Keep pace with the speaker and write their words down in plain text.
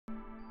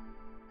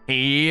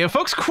Hey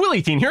folks,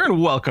 Quill18 here,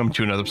 and welcome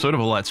to another episode of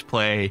Let's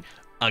Play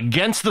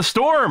Against the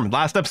Storm.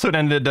 Last episode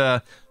ended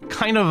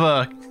kind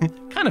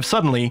of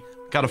suddenly.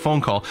 Got a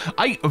phone call.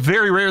 I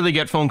very rarely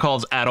get phone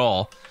calls at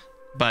all,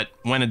 but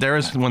when there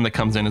is one that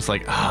comes in, it's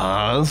like,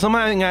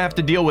 something I have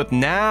to deal with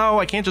now.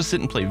 I can't just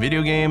sit and play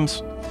video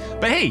games.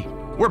 But hey,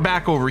 we're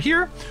back over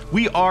here.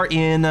 We are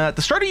in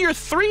the start of year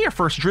 3, our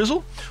first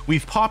drizzle.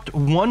 We've popped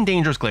one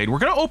dangerous glade. We're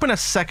gonna open a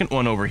second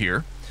one over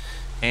here.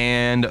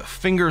 And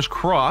fingers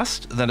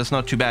crossed that it's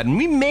not too bad. And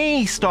we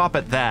may stop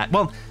at that.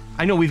 Well,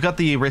 I know we've got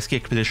the risky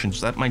expeditions.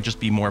 So that might just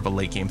be more of a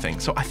late game thing.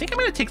 So I think I'm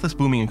going to take this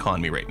booming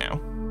economy right now.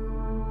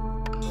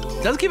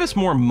 It does give us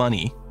more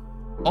money.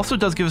 Also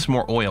does give us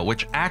more oil,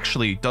 which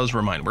actually does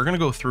remind. We're going to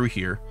go through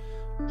here.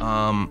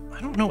 I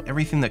don't know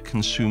everything that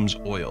consumes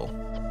oil.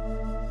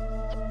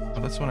 Oh,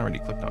 that's the one I already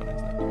clicked on,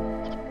 isn't it?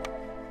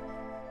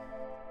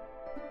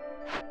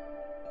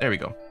 There we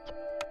go.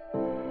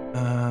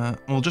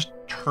 I'll just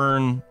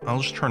turn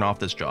off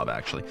this job,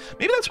 actually.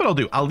 Maybe that's what I'll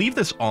do. I'll leave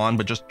this on,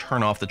 but just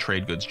turn off the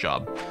trade goods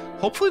job.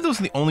 Hopefully those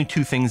are the only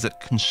two things that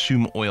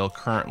consume oil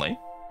currently.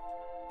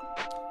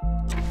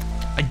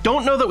 I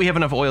don't know that we have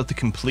enough oil to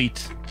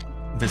complete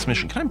this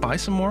mission. Can I buy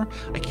some more?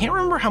 I can't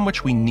remember how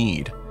much we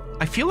need.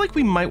 I feel like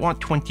we might want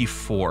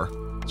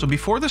 24. So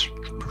before this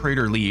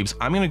trader leaves,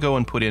 I'm going to go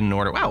and put in an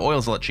order. Wow,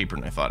 oil's a lot cheaper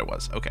than I thought it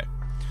was. Okay.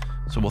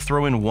 So we'll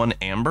throw in 1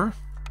 amber.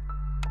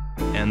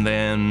 And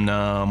then,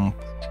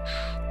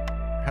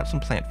 have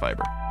some plant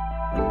fiber.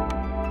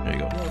 There you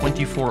go.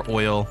 24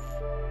 oil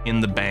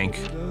in the bank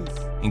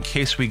in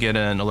case we get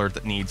an alert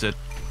that needs it.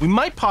 We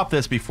might pop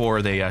this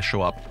before they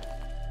show up.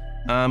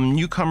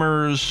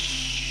 Newcomers,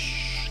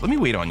 let me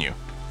wait on you.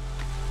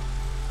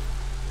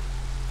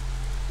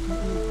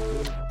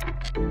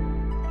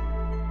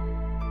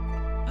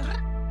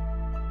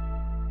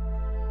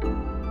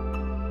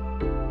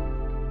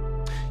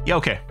 Yeah,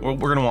 okay. We're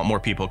gonna want more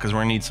people because we're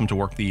gonna need some to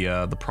work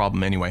the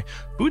problem anyway.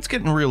 Food's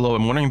getting real low.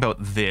 I'm wondering about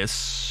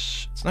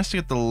this. It's nice to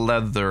get the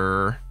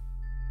leather.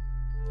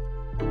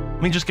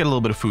 Let me just get a little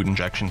bit of food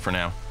injection for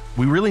now.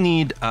 We really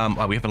need.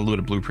 Oh, we have a load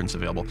of blueprints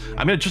available.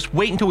 I'm gonna just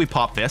wait until we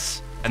pop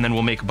this, and then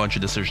we'll make a bunch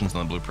of decisions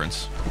on the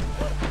blueprints.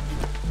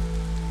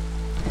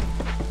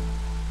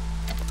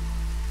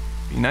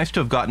 Be nice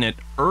to have gotten it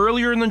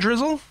earlier in the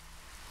drizzle,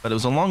 but it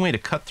was a long way to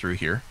cut through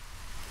here.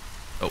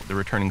 Oh, they're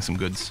returning some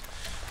goods.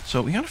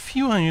 So we got a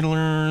few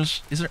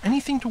idlers. Is there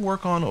anything to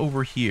work on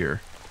over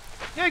here?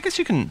 Yeah, I guess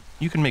you can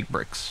make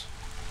bricks.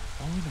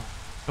 Oh, no.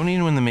 Don't need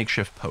one in the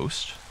makeshift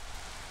post.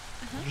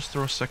 I'll just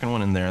throw a second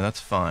one in there. That's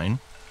fine.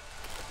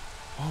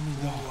 Oh,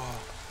 no.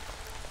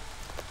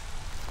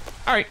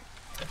 All right,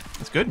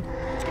 that's good.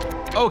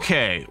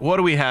 Okay, what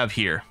do we have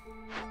here?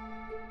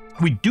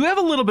 We do have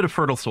a little bit of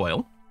fertile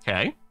soil.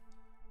 Okay.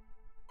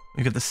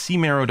 We got the sea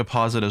marrow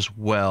deposit as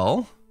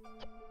well.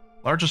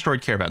 Largest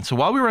stored caravan. So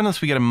while we run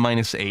this, we get a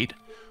 -8.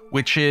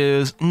 Which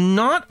is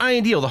not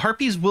ideal. The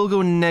harpies will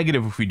go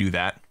negative if we do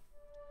that.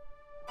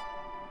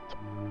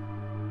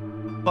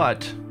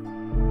 But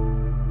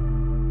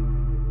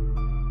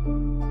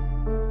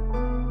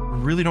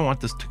really don't want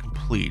this to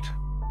complete.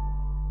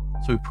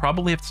 So we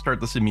probably have to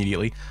start this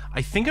immediately.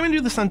 I think I'm gonna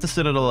do the Santa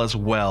Citadel as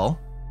well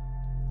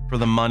for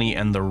the money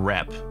and the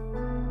rep.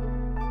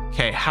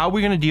 Okay, how are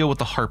we gonna deal with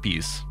the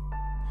harpies?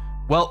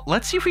 Well,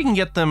 let's see if we can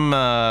get them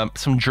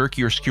some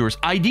jerky or skewers.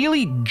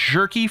 Ideally,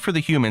 jerky for the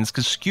humans,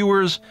 because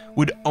skewers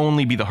would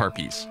only be the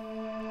harpies.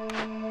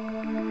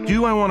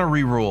 Do I want to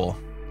re-roll?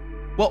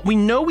 Well, we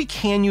know we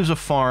can use a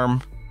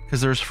farm, because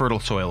there's fertile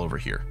soil over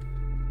here.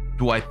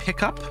 Do I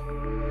pick up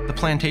the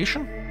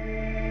plantation?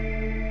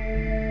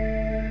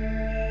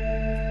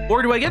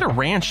 Or do I get a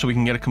ranch so we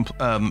can get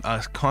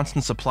a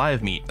constant supply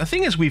of meat? The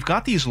thing is, we've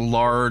got these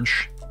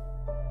large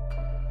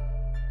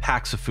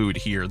packs of food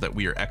here that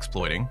we are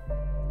exploiting.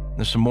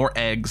 There's some more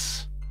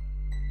eggs.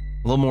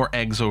 A little more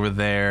eggs over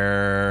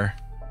there.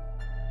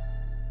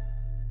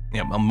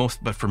 Yeah,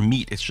 but for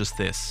meat, it's just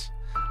this.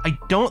 I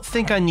don't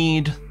think I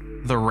need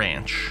the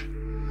ranch.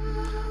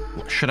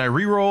 Should I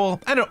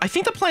re-roll? I don't know. I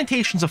think the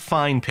plantation's a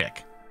fine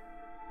pick.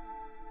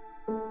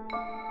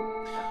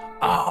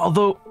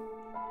 Although,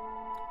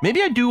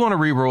 maybe I do want to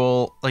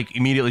re-roll, like,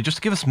 immediately, just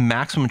to give us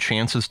maximum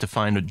chances to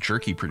find a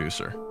jerky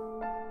producer.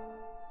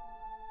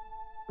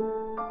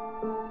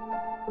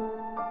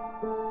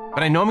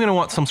 But I know I'm going to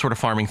want some sort of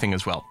farming thing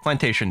as well.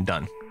 Plantation,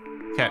 done.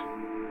 Okay.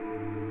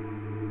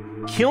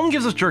 Kiln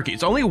gives us jerky.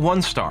 It's only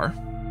 1 star.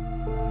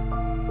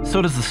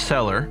 So does the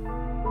cellar.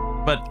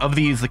 But of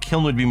these, the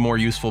kiln would be more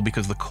useful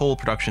because the coal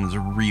production is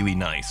really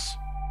nice.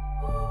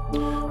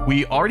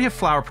 We already have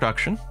flour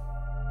production.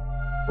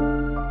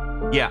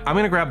 Yeah, I'm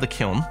going to grab the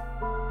kiln.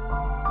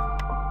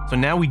 So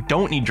now we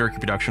don't need jerky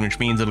production, which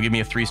means it'll give me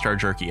a 3-star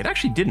jerky. It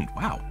actually didn't.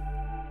 Wow.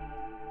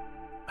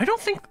 I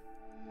don't think...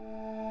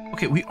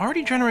 Okay, we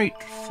already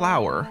generate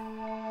flour,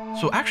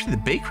 so actually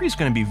the bakery is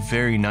going to be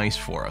very nice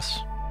for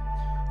us.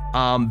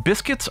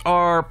 Biscuits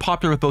are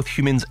popular with both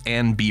humans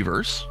and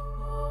beavers.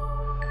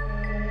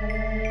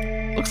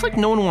 Looks like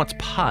no one wants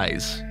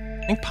pies.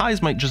 I think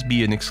pies might just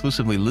be an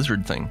exclusively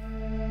lizard thing,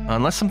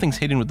 unless something's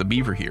hidden with the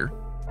beaver here.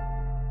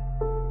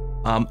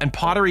 And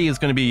pottery is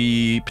going to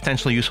be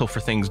potentially useful for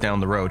things down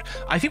the road.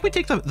 I think we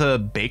take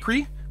the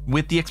bakery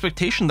with the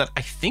expectation that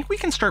I think we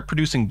can start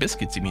producing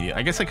biscuits immediately.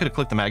 I guess I could have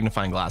clicked the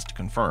magnifying glass to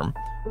confirm,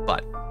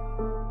 but...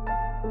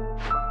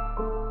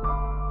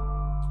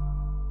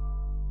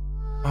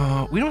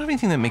 we don't have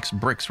anything that makes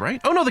bricks, right?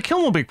 Oh no, the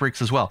kiln will make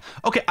bricks as well.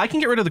 Okay, I can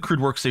get rid of the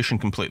crude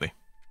workstation completely.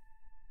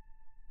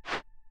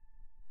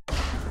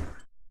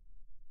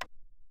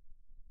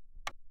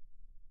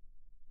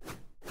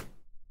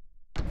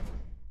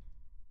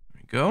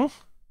 Go.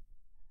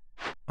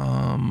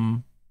 Let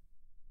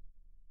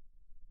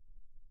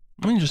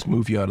me just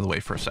move you out of the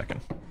way for a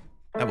second.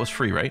 That was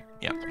free, right?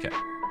 Yeah, okay.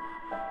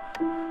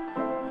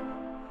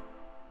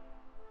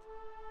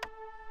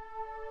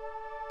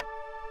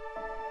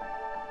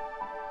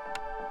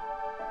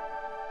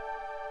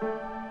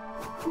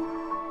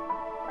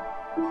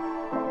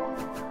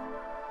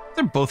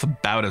 They're both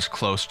about as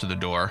close to the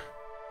door.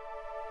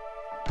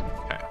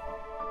 Okay.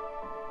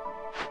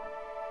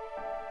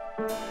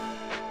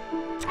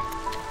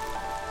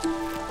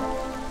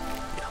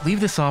 Leave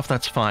this off,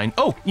 that's fine.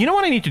 Oh, you know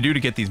what I need to do to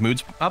get these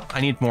moods up?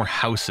 I need more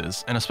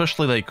houses, and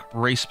especially like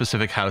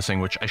race-specific housing,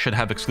 which I should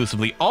have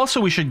exclusively. Also,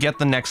 we should get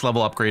the next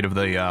level upgrade of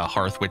the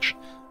hearth, which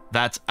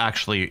that's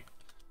actually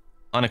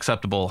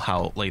unacceptable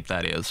how late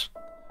that is.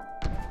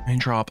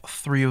 And drop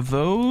 3 of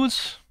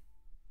those.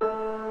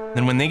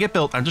 Then when they get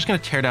built, I'm just going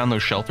to tear down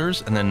those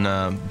shelters and then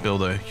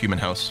build a human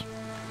house.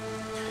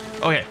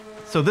 Okay,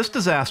 so this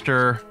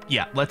disaster,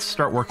 yeah, let's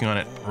start working on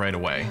it right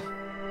away.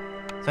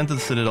 Sent to the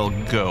Citadel,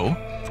 go.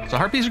 So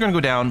harpies are going to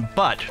go down,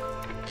 but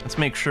let's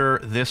make sure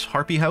this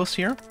harpy house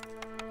here,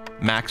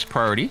 max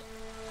priority,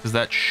 because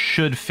that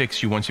should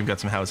fix you once you've got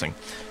some housing.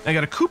 I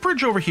got a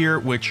cooperage over here,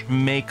 which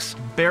makes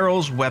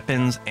barrels,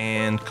 weapons,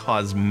 and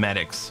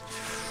cosmetics.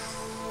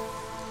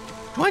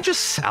 Do I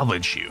just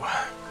salvage you?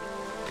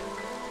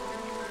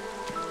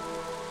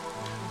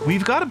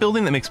 We've got a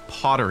building that makes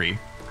pottery,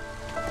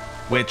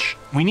 which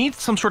we need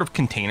some sort of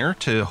container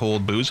to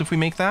hold booze if we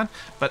make that,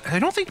 but I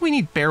don't think we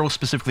need barrels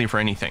specifically for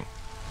anything.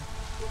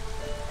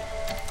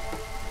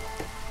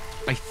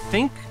 I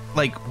think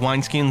like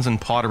wineskins and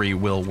pottery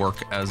will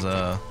work as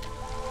an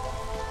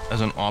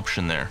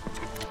option there.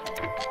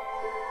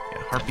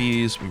 Yeah,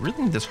 harpies. We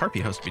really need this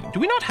harpy house to be. Do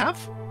we not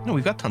have? No,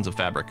 we've got tons of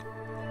fabric.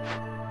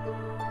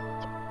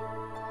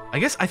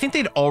 I think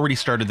they'd already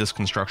started this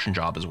construction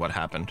job is what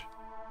happened.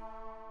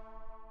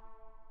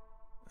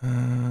 Let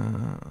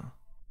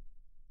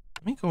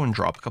me go and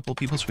drop a couple of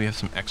people so we have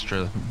some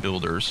extra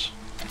builders.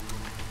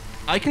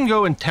 I can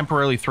go and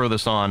temporarily throw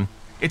this on.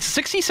 It's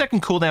a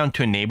 60-second cooldown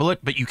to enable it,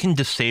 but you can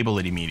disable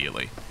it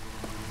immediately.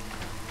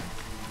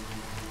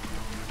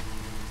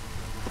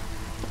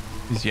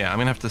 Yeah, I'm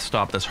gonna have to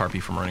stop this harpy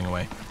from running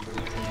away.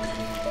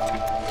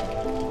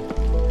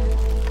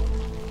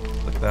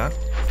 Click that.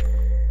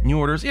 New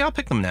orders. Yeah, I'll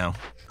pick them now.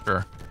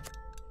 Sure.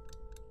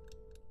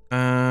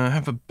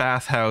 Have a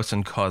bathhouse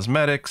and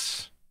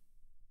cosmetics.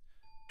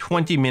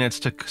 20 minutes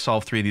to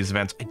solve 3 of these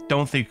events. I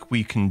don't think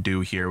we can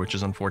do here, which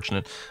is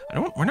unfortunate.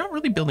 We're not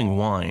really building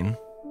wine.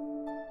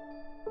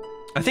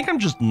 I think I'm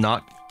just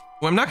not...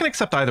 Well, I'm not going to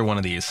accept either one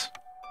of these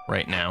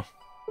right now.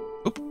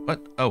 Oop,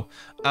 what? Oh,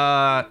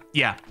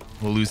 yeah.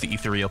 We'll lose the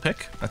ethereal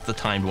pick. That's the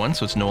timed one,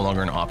 so it's no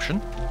longer an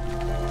option.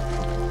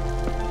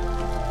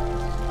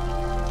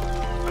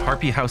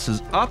 Harpy house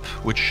is up,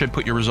 which should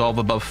put your resolve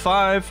above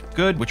 5.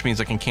 Good, which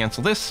means I can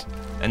cancel this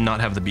and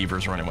not have the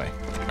beavers run away.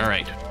 All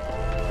right.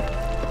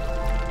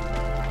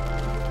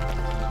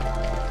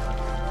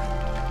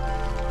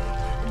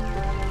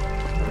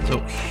 So,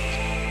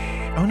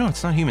 oh no,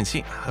 it's not human.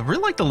 See, I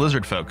really like the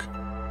lizard folk.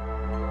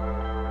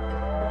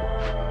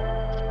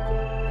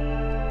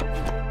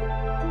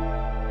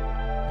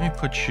 Let me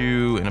put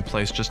you in a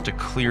place just to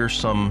clear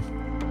some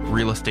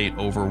real estate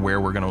over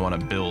where we're going to want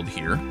to build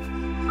here.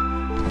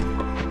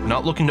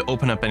 Not looking to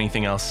open up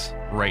anything else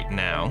right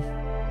now.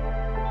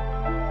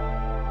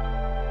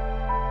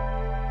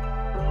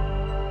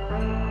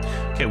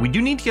 Okay, we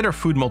do need to get our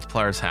food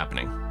multipliers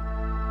happening.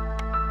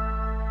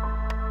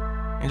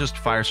 And just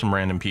fire some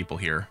random people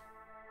here.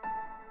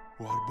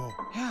 Okay,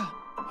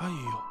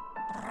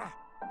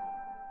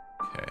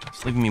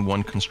 it's leaving me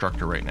 1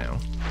 constructor right now.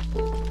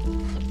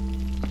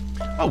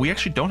 Oh, we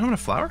actually don't have enough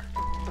flour?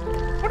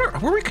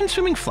 Were we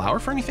consuming flour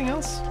for anything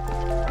else?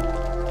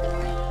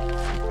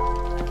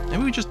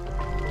 Maybe we just...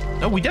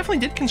 No, we definitely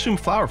did consume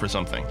flour for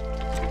something.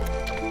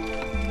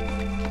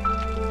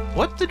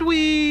 What did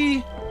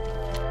we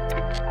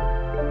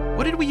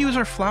use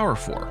our flour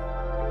for?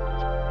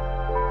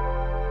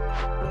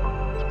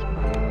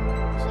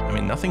 I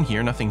mean, nothing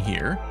here, nothing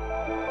here.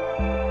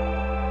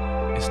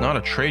 It's not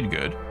a trade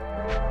good.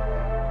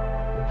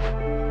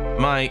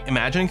 Am I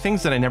imagining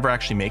things that I never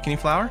actually make any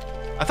flour?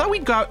 I thought we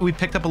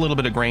picked up a little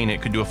bit of grain and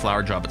it could do a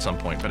flour job at some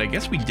point, but I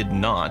guess we did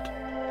not.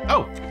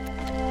 Oh!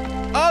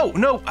 Oh,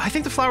 no, I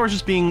think the flour is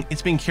just being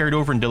carried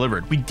over and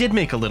delivered. We did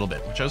make a little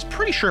bit, which I was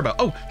pretty sure about.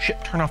 Oh,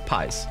 shit, turn off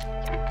pies.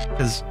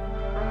 Because,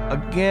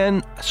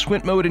 again,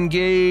 squint mode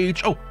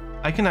engage. Oh,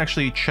 I can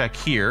actually check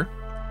here.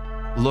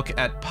 Look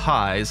at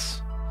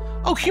pies.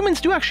 Oh, humans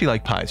do actually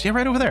like pies. Yeah,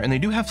 right over there. And they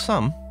do have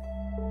some.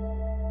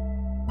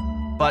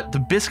 But the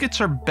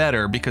biscuits are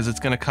better because it's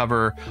going to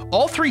cover...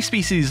 All 3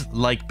 species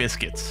like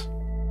biscuits.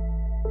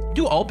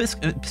 Do all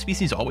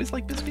species always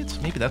like biscuits?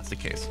 Maybe that's the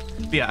case.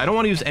 But yeah, I don't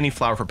want to use any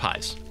flour for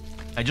pies.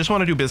 I just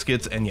want to do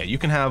biscuits. And yeah, you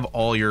can have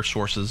all your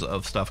sources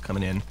of stuff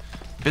coming in.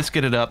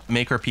 Biscuit it up.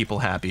 Make our people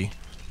happy.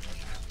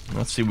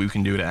 Let's see what we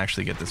can do to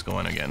actually get this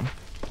going again.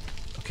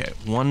 Okay,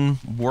 1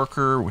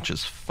 worker, which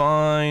is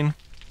fine.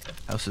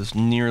 House is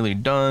nearly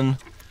done.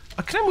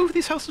 Can I move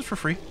these houses for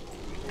free?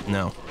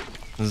 No.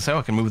 This is how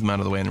I can move them out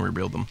of the way and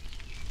rebuild them.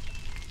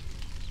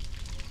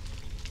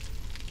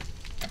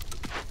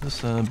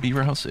 This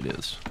beaver house it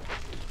is.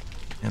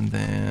 And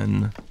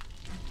then...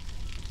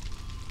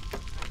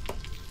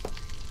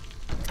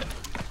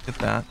 Get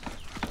that.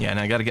 Yeah, and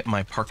I gotta get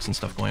my parks and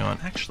stuff going on.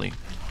 Actually,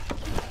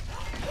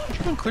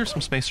 I'm gonna clear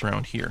some space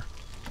around here.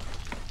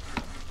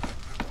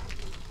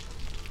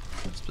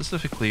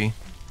 Specifically,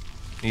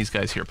 these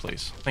guys here,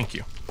 please. Thank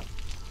you.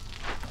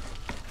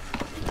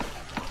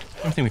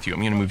 Same thing with you. I'm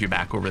going to move you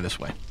back over this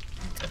way.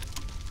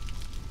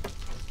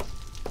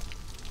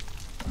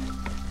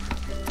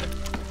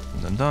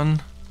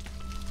 Done.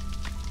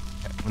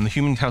 Okay. When the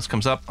human house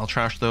comes up, I'll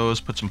trash those,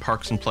 put some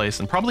parks in place,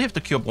 and probably have to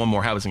queue up 1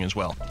 more housing as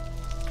well.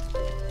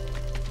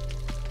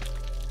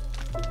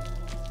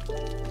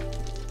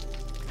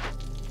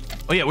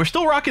 Oh yeah, we're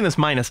still rocking this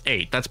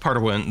 -8. That's part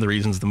of the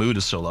reasons the mood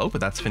is so low, but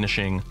that's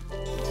finishing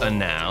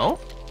now.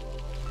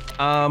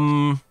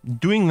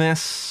 Doing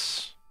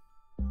this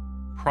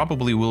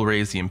probably will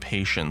raise the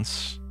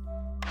impatience.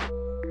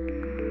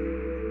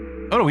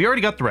 Oh no, we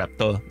already got the rep,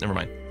 though. Never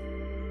mind.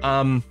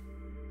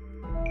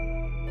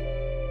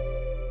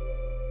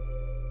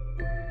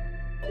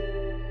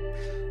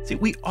 See,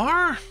 we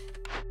are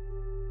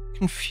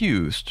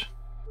confused.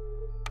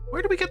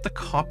 Where do we get the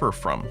copper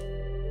from?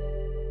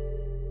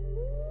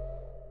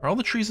 Are all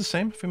the trees the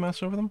same if we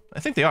mouse over them? I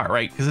think they are,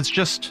 right? Because it's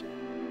just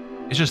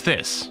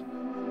this.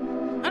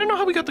 I don't know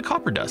how we got the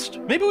copper dust.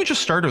 Maybe we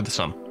just started with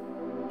some.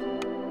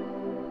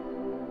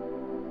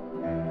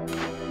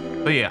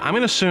 But yeah, I'm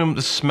gonna assume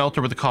the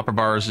smelter with the copper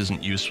bars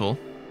isn't useful.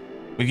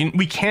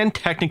 We can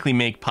technically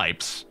make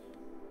pipes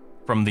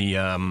from the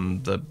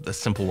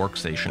simple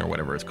workstation or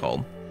whatever it's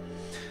called.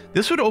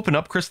 This would open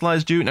up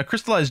crystallized dew. Now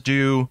crystallized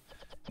dew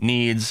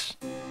needs,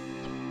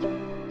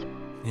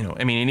 you know,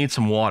 I mean, it needs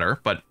some water,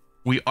 but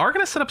we are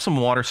gonna set up some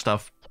water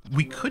stuff.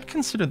 We could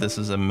consider this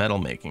as a metal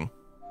making.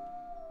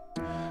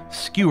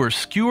 Skewers.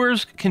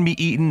 Skewers can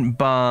be eaten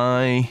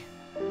by,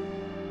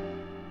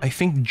 I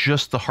think,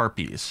 just the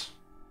harpies.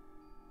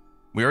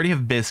 We already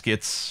have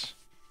biscuits,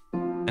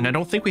 and I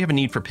don't think we have a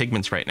need for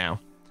pigments right now.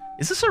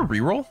 Is this a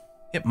reroll?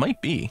 It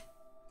might be.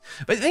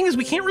 But the thing is,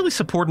 we can't really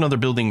support another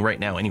building right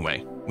now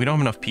anyway. We don't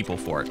have enough people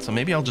for it, so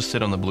maybe I'll just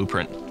sit on the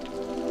blueprint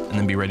and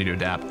then be ready to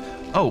adapt.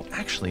 Oh,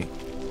 actually,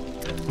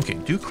 okay,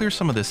 do clear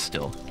some of this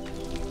still.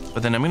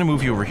 But then I'm going to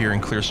move you over here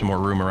and clear some more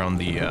room around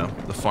the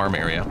farm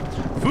area.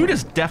 Food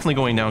is definitely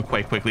going down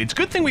quite quickly. It's a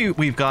good thing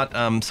we've got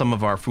some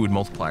of our food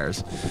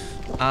multipliers.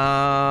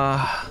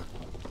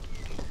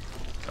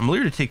 I'm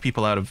eager to take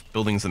people out of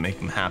buildings that make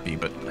them happy,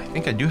 but I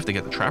think I do have to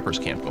get the trappers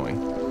camp going.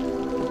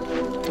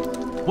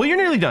 Well, you're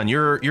nearly done.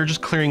 You're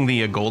just clearing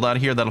the gold out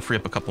of here. That'll free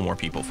up a couple more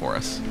people for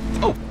us.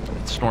 Oh,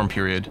 it's storm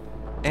period.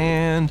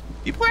 And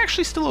people are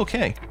actually still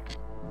okay.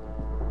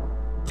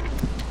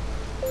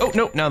 Oh,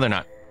 no, now they're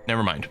not.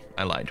 Never mind.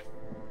 I lied.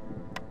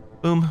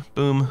 Boom,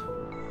 boom,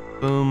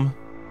 boom.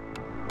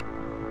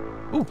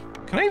 Ooh,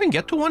 can I even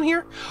get to one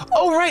here?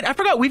 Oh, right. I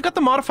forgot. We've got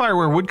the modifier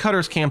where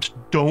woodcutters camps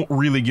don't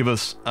really give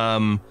us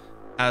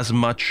as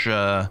much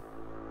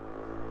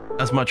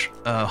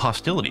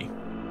hostility.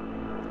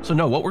 So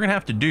no, what we're gonna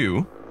have to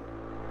do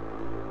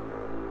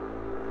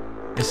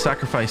is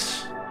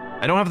sacrifice.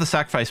 I don't have the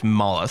sacrifice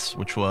mollusk,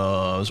 which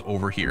was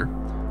over here.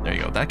 There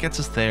you go. That gets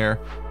us there.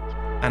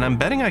 And I'm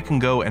betting I can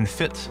go and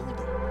fit.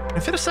 Can I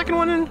fit a second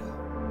one in?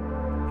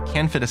 I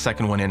can fit a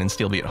second one in and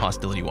still be at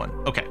hostility 1.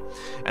 Okay.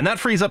 And that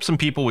frees up some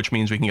people, which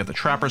means we can get the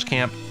trappers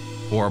camp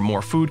or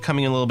more food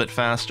coming in a little bit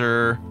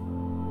faster.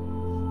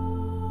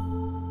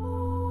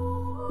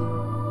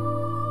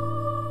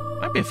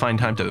 Might be a fine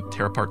time to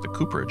tear apart the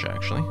cooperage,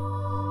 actually.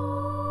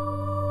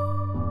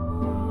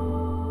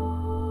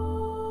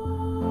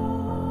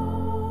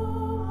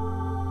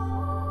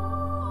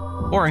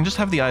 Or I can just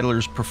have the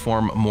idlers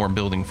perform more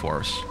building for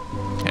us.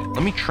 Okay,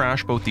 let me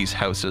trash both these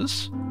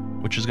houses,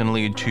 which is going to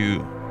lead to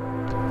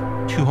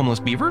 2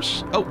 homeless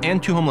beavers. Oh,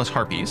 and 2 homeless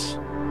harpies.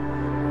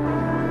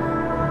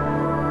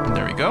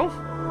 There we go.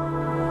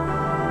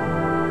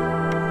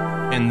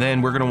 And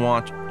then we're going to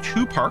want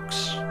 2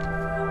 parks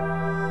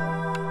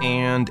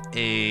and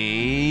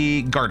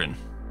a garden.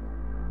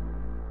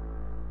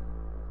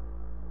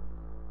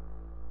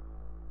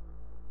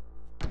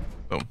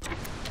 Boom.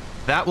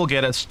 That will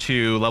get us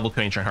to level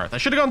 2 Ancient Hearth. I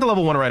should have gone to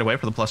level 1 right away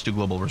for the +2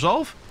 Global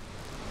Resolve.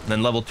 And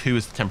then level 2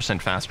 is the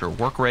 10% faster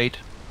work rate.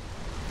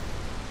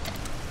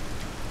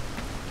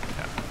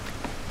 Okay.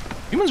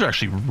 Humans are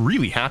actually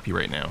really happy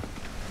right now.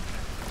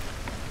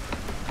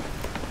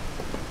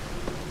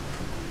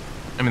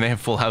 I mean, they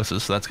have full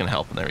houses, so that's going to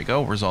help. And there we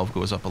go. Resolve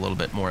goes up a little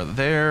bit more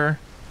there.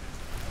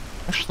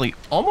 Actually,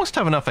 almost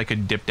have enough I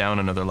could dip down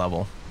another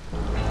level.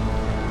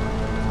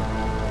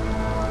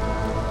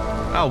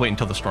 I'll wait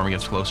until the storm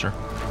gets closer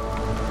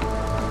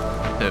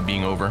to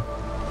being over.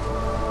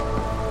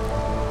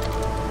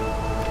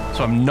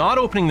 So I'm not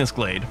opening this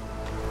glade.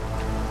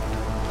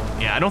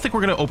 Yeah, I don't think we're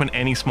going to open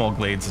any small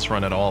glades this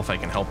run at all if I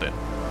can help it.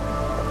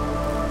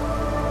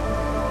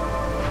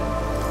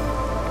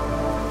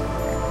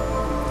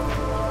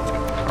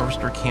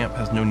 Harvester camp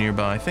has no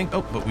nearby, I think.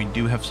 Oh, but we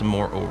do have some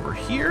more over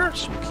here,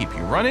 so we'll keep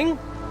you running.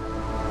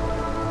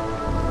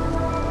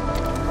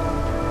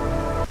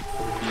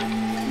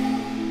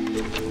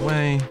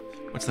 Away.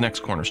 What's the next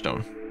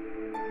cornerstone?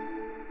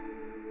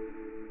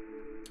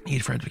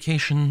 Aid for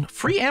edification.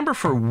 Free amber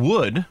for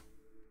wood.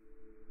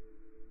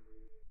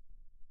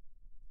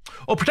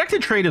 Oh,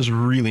 protected trade is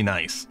really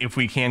nice if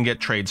we can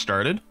get trade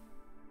started.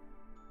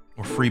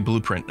 Or free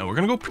blueprint. No, we're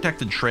going to go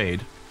protected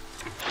trade.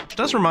 Which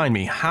does remind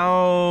me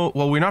how...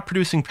 Well, we're not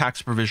producing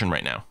packs of provision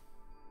right now.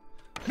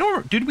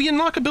 No, did we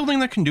unlock a building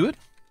that can do it?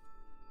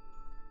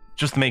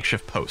 Just the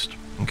makeshift post.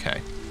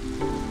 Okay.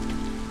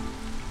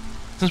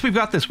 Since we've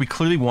got this, we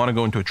clearly want to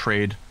go into a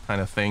trade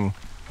kind of thing.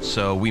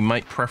 So we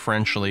might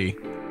preferentially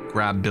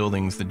grab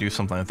buildings that do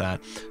something like that.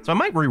 So I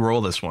might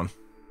re-roll this one.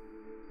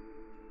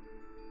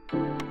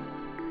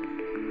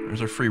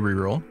 There's our free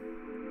reroll.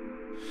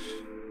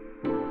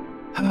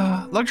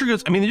 Luxury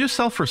goods, I mean, they do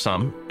sell for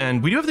some,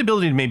 and we do have the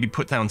ability to maybe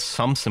put down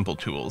some simple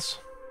tools.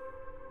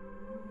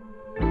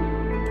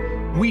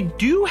 We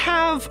do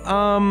have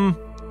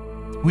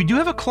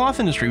a cloth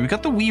industry. We've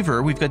got the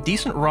weaver, we've got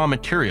decent raw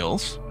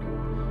materials.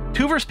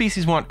 2 of our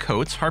species want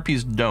coats,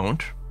 harpies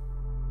don't.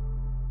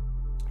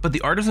 But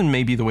the artisan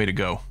may be the way to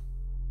go.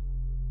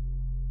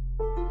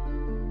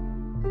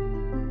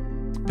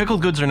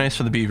 Pickled goods are nice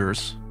for the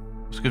beavers.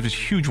 It's good for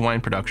huge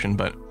wine production,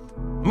 but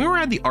we were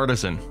at the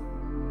artisan.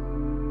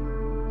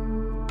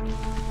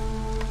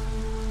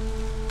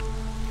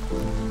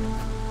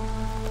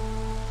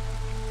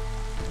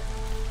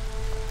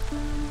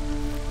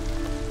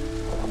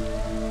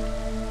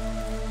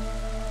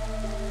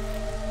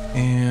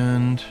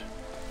 And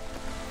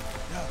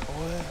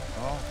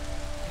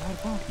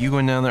you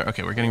going down there?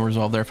 Okay, we're getting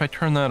resolved there. If I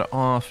turn that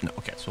off, no.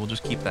 Okay, so we'll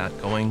just keep that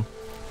going.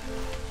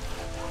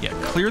 Yeah,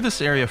 clear this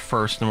area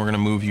first, and we're gonna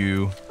move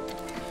you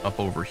up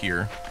over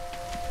here.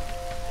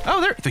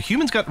 Oh, there, the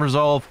humans got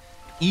resolve,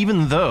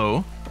 even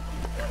though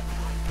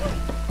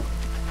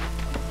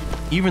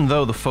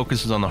the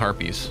focus is on the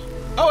harpies.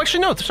 Oh,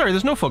 actually, no, sorry,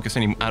 there's no focus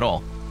at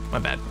all. My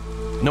bad.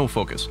 No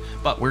focus.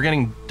 But we're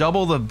getting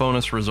double the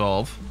bonus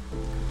resolve.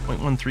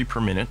 0.13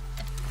 per minute.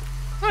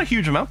 Not a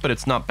huge amount, but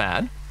it's not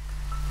bad.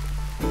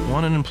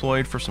 One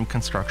unemployed for some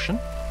construction.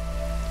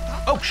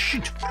 Oh,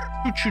 shoot.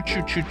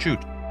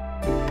 Shoot.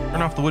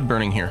 Turn off the wood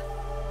burning here.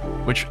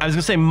 Which, I was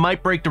going to say,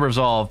 might break the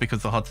resolve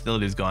because the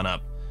hostility has gone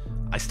up.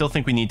 I still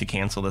think we need to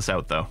cancel this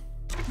out, though.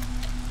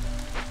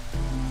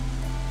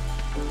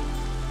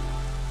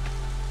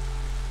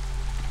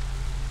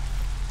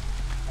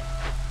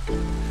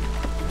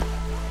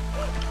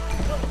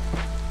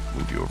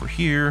 Move you over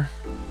here.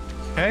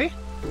 Okay.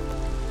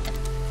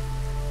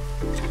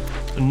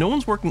 So no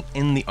one's working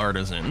in the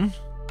artisan.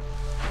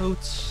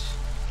 Coats.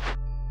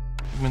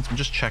 I'm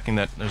just checking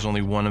that there's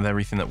only one of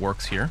everything that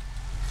works here.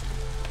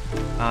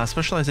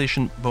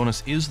 Specialization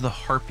bonus is the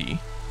harpy.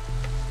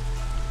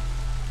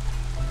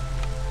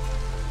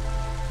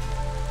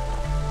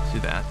 See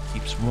that?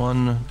 Keeps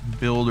one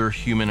builder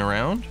human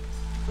around.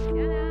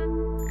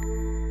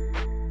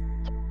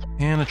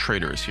 And a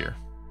trader is here.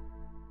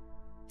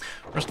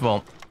 First of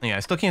all, yeah, I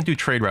still can't do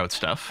trade route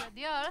stuff.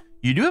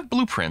 You do have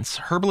blueprints.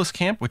 Herbalist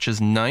camp, which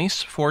is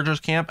nice. Foragers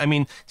camp. I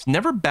mean, it's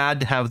never bad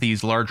to have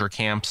these larger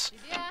camps.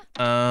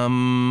 I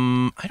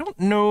don't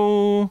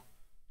know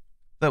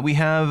that we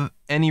have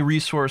any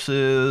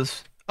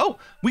resources. Oh,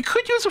 we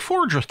could use a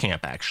forager's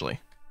camp, actually.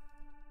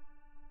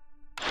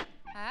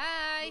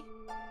 Hi.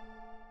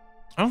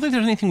 I don't think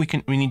there's anything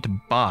we need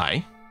to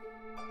buy.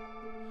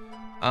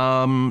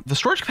 The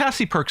storage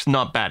capacity perk's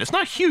not bad. It's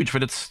not huge,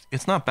 but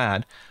it's not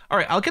bad. All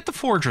right, I'll get the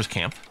forager's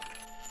camp.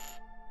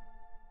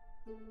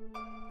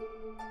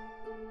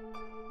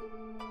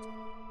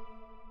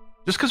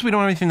 Just because we don't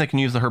have anything that can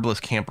use the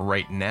herbalist camp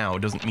right now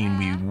doesn't mean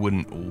we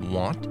wouldn't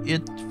want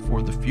it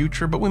for the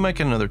future, but we might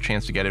get another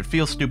chance to get it. It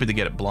feels stupid to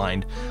get it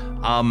blind.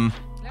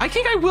 I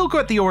think I will go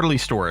at the orderly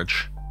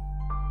storage.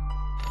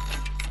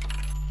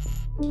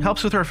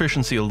 Helps with our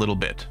efficiency a little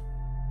bit.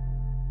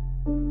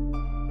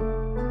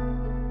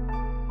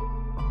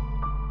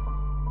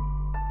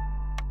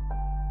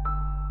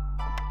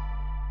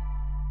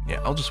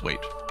 Yeah, I'll just wait.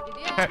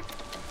 Okay.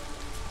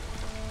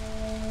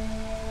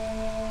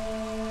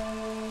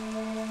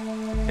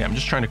 Yeah, I'm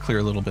just trying to clear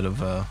a little bit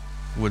of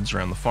woods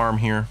around the farm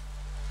here.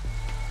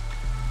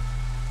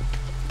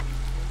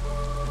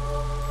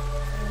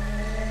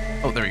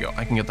 Oh, there we go.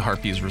 I can get the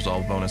Harpies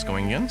Resolve bonus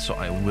going again, so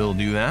I will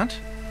do that.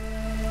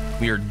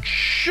 We are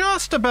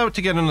just about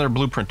to get another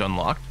blueprint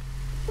unlocked.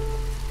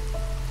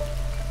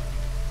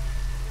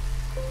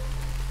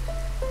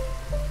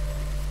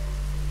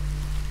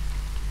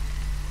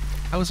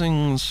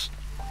 housing's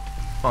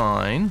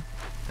fine,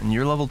 and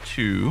you're level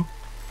 2.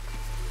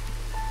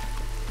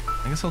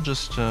 I guess I'll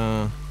just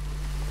throw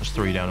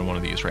you down in one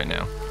of these right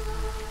now.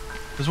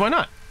 Because why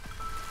not?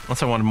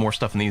 Unless I wanted more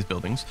stuff in these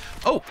buildings.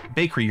 Oh,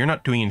 bakery, you're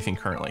not doing anything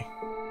currently.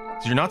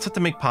 So you're not set to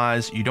make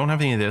pies, you don't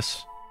have any of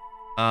this.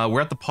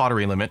 We're at the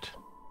pottery limit.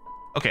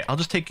 Okay, I'll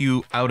just take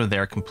you out of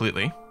there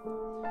completely.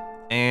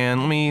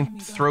 And let me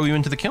throw you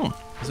into the kiln.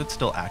 Is it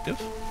still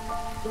active?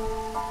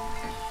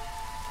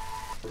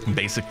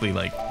 Basically,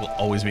 like, we'll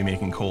always be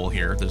making coal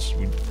here.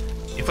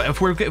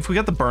 If we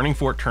got the burning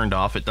fort turned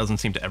off, it doesn't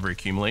seem to ever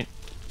accumulate.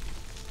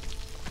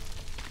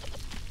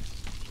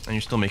 And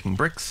you're still making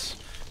bricks.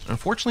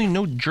 Unfortunately,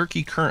 no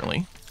jerky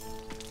currently.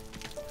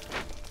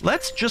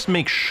 Let's just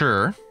make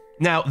sure.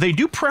 Now, they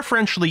do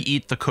preferentially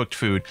eat the cooked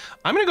food.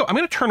 I'm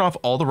gonna turn off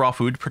all the raw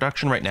food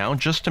production right now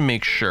just to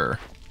make sure.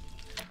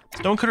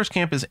 Stonecutter's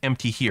camp is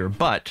empty here,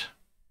 but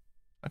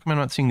how come I'm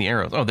not seeing the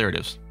arrows? Oh, there it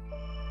is.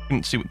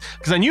 Couldn't see,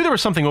 because I knew there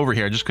was something over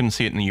here. I just couldn't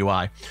see it in the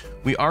UI.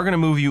 We are gonna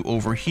move you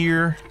over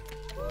here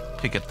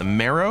to get the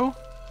marrow.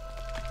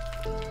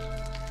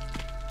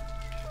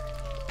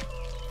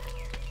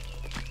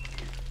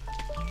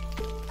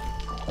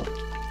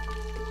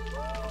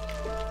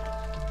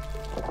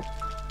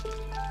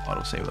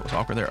 Autosave, that was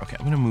awkward there. Okay,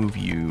 I'm gonna move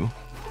you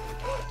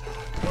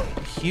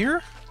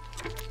here,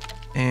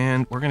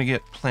 and we're gonna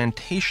get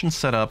plantation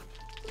set up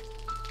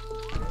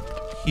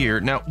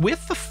here. Now,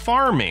 with the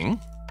farming,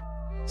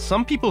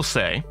 some people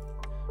say,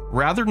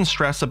 rather than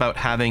stress about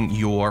having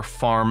your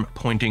farm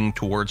pointing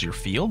towards your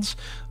fields,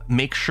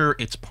 make sure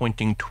it's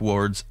pointing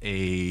towards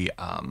a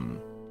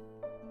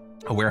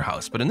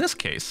warehouse. But in this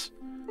case,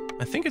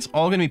 I think it's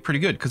all gonna be pretty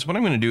good, because what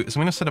I'm gonna do is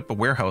I'm gonna set up a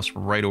warehouse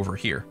right over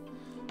here.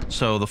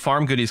 So the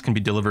farm goodies can be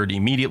delivered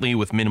immediately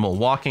with minimal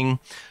walking.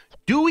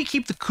 Do we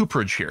keep the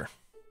cooperage here?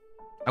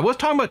 I was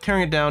talking about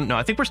tearing it down. No,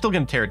 I think we're still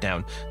going to tear it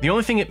down. The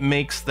only thing it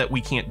makes that we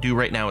can't do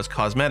right now is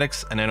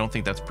cosmetics, and I don't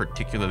think that's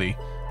particularly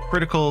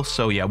critical.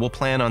 So yeah, we'll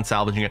plan on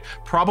salvaging it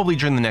probably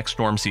during the next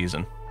storm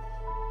season.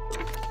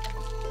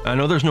 I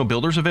know there's no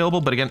builders available,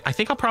 but again, I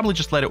think I'll probably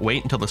just let it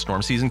wait until the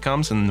storm season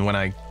comes, and when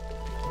I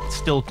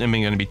still am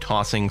going to be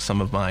tossing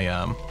some of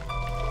my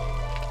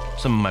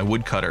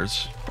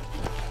woodcutters.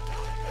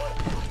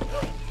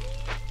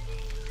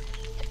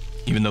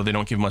 Even though they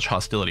don't give much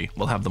hostility,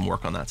 we'll have them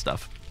work on that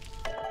stuff.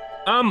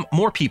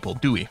 More people,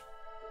 do we?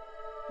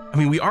 I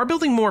mean, we are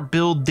building more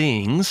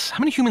buildings. How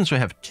many humans do I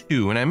have?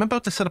 2, and I'm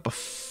about to set up a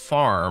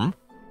farm,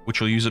 which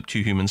will use up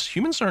 2 humans.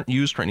 Humans aren't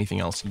used for anything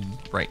else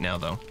right now,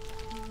 though.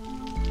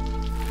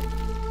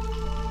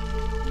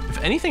 If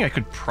anything, I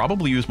could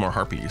probably use more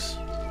harpies.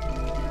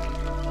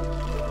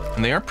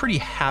 And they are pretty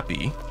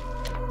happy.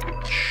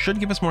 Should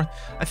give us more.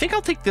 I think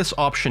I'll take this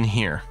option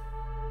here.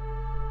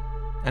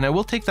 And I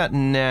will take that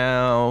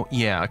now.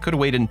 Yeah, I could have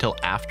waited until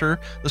after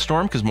the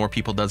storm, because more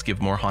people does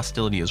give more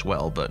hostility as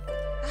well, but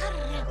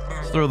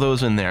let's throw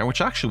those in there,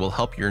 which actually will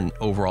help your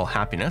overall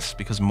happiness,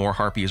 because more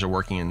harpies are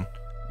working in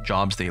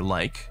jobs they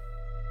like.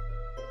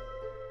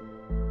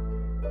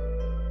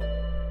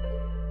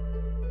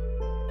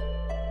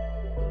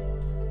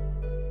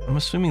 I'm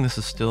assuming this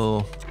is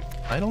still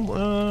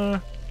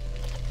idle.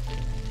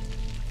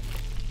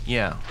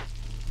 Yeah.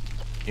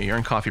 Yeah, you're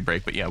in coffee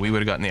break, but yeah, we would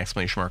have gotten the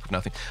exclamation mark of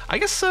nothing. I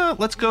guess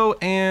let's go,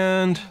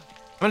 and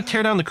I'm going to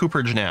tear down the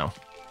cooperage now.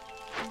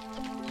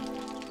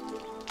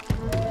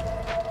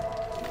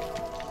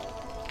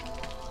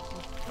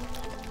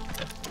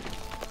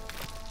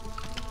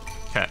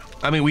 Okay.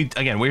 I mean,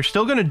 we're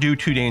still going to do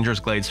 2 dangerous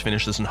glades,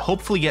 finish this, and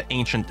hopefully get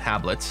ancient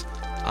tablets.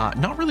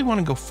 Not really want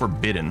to go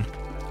forbidden.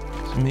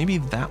 So maybe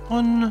that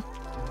one.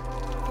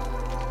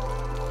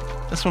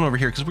 This one over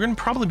here, because we're going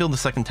to probably build the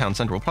second town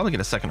center. We'll probably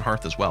get a second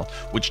hearth as well,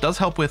 which does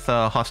help with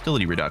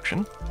hostility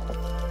reduction.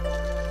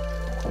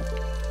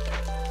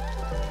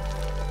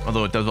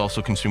 Although it does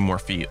also consume more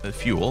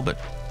fuel, but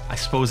I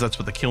suppose that's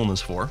what the kiln is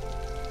for.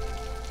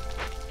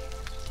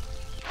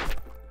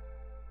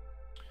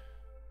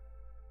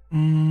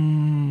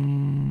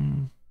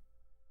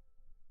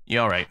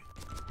 Yeah, all right.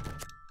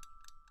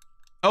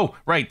 Oh,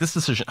 right, this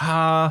decision.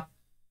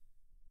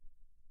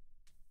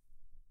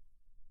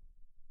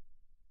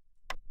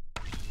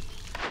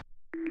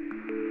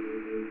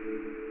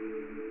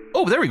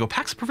 Oh, there we go.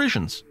 Packs of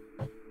provisions.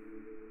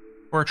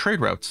 Or our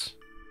trade routes.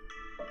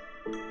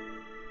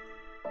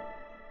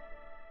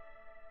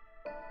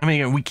 I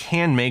mean, again, we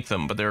can make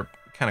them, but they're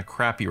kind of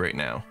crappy right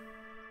now.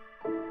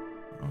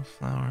 Oh,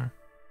 flour.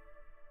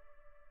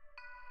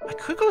 I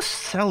could go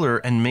cellar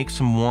and make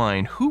some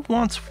wine. Who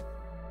wants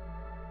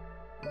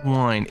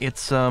wine?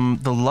 It's the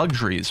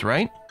luxuries,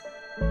 right?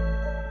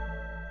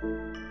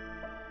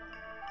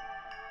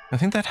 I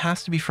think that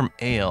has to be from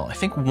ale. I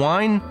think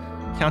wine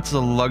counts as a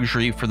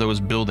luxury for those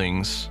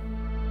buildings,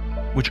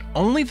 which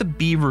only the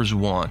beavers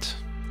want.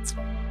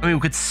 I mean,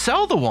 we could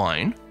sell the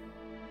wine.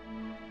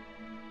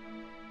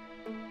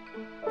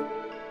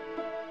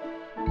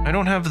 I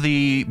don't have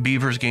the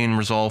beavers gain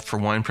resolve for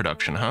wine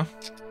production, huh?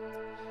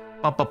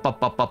 Ba ba ba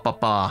ba ba ba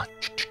ba.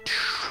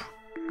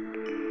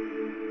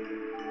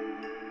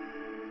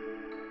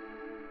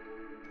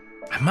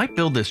 I might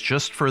build this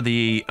just for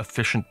the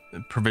efficient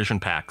provision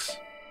packs,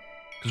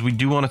 because we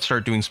do want to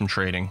start doing some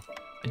trading.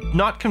 I'm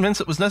not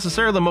convinced it was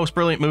necessarily the most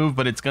brilliant move,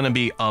 but it's going to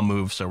be a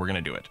move, so we're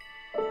going to do it.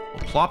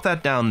 We'll plop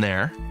that down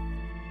there.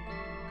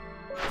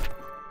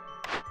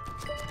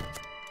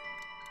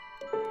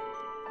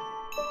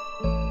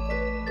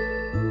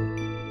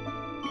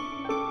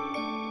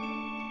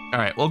 All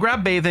right, we'll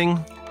grab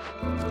bathing.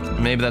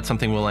 Maybe that's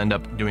something we'll end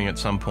up doing at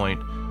some point.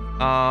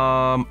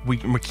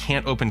 We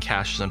can't open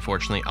caches,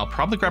 unfortunately. I'll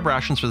probably grab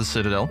rations for the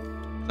Citadel.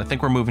 I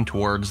think we're moving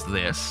towards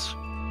this.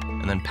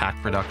 And then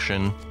pack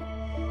production.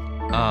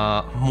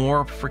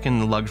 More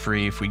freaking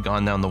luxury if we'd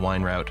gone down the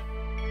wine route.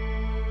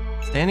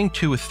 Standing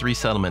 2 with 3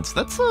 settlements.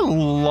 That's a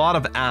lot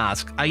of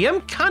ask. I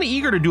am kind of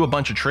eager to do a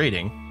bunch of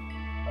trading.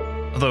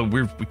 Although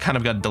we kind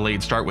of got a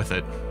delayed start with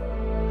it.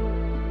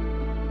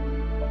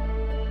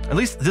 At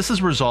least this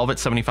is resolve at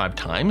 75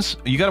 times.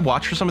 You got to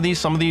watch for some of these.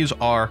 Some of these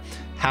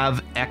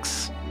have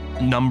X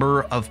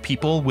number of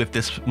people with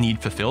this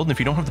need fulfilled. And if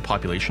you don't have the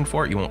population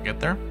for it, you won't get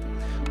there.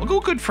 We'll go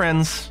good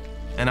friends,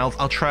 and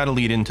I'll try to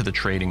lead into the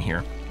trading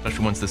here,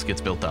 especially once this gets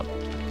built up.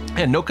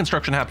 And no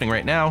construction happening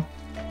right now.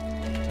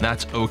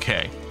 That's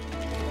okay.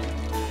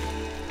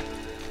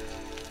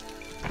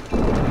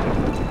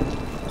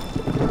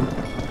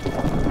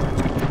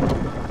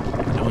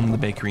 Don't in the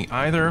bakery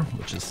either,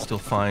 which is still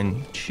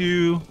fine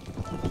too.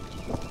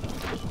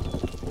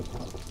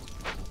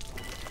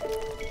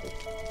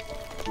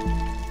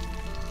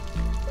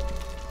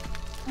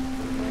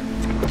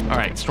 All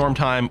right, storm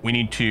time. We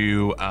need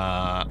to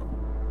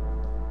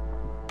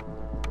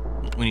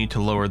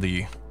lower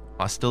the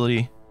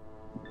hostility.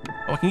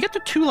 Oh, I can get to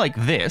 2 like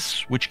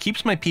this, which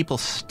keeps my people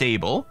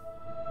stable,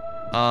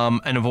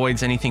 and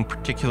avoids anything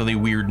particularly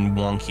weird and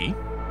wonky.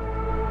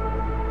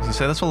 As I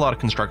said, that's a lot of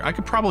construct. I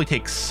could probably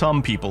take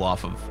some people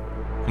off of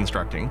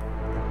constructing.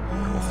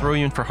 We'll throw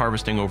you in for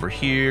harvesting over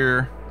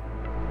here.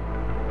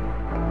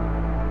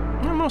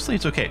 Mostly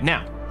it's okay.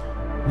 Now,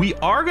 we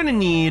are going to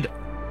need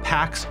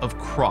packs of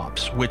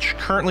crops, which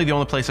currently the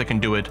only place I can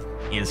do it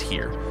is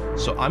here.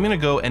 So I'm going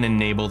to go and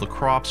enable the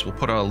crops. We'll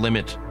put a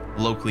limit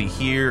locally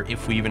here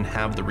if we even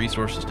have the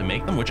resources to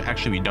make them, which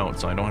actually we don't,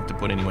 so I don't have to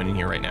put anyone in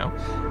here right now.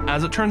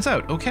 As it turns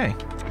out, okay.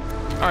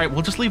 All right,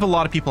 we'll just leave a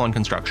lot of people on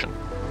construction.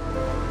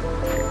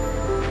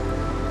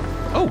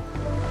 Oh!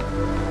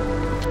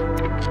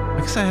 I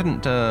guess I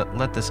hadn't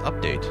let this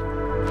update.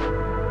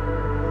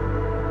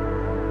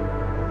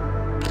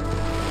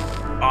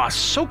 Ah,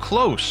 so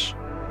close!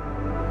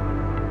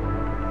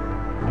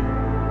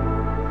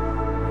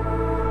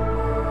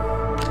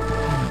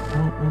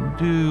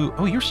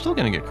 Oh, you're still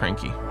gonna get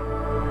cranky.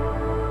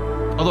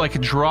 Although I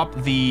could drop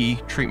the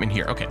treatment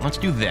here. Okay, let's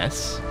do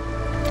this.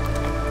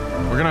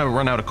 We're gonna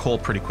run out of coal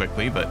pretty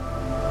quickly, but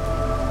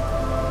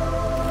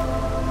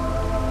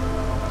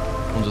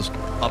we'll just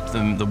up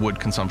the wood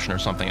consumption or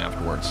something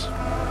afterwards.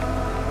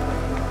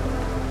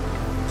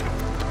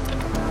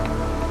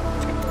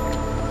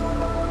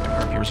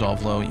 RP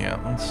resolve low, yeah,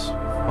 that's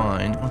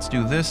fine. Let's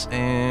do this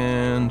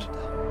and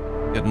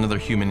get another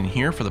human in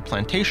here for the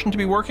plantation to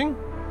be working.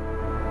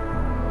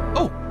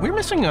 Oh, we're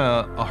missing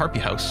a harpy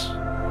house.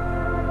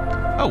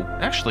 Oh,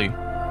 actually,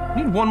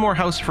 we need 1 more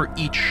house for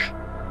each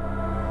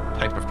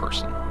type of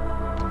person.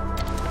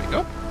 There we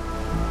go.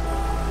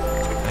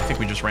 I think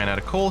we just ran out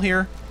of coal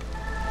here.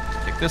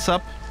 Let's pick this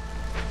up.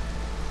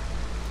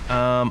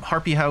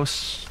 Harpy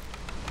house.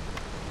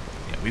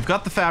 Yeah, we've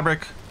got the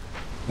fabric.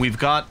 We've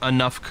got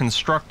enough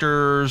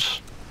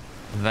constructors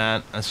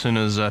that as soon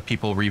as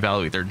people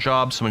reevaluate their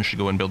jobs, someone should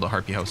go and build a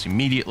harpy house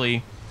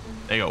immediately.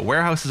 There you go.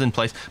 Warehouse is in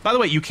place. By the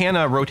way, you can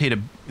rotate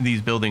these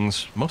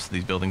buildings, most of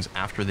these buildings,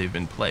 after they've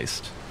been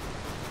placed.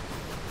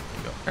 There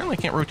you go. Apparently I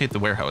can't rotate the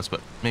warehouse,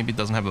 but maybe it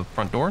doesn't have a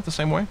front door the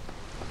same way.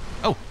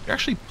 Oh, you're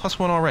actually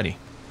 +1 already.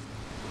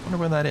 Wonder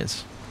where that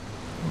is.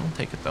 I'll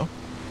take it, though.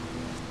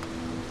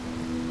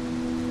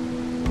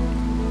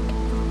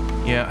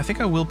 Yeah, I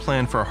think I will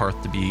plan for a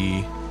hearth to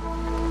be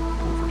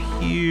over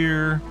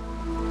here.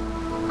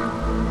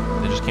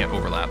 They just can't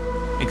overlap.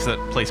 Makes that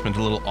placement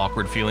a little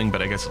awkward feeling,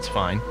 but I guess it's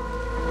fine.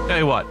 Tell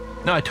you what,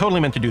 no, I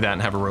totally meant to do that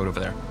and have a road over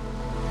there.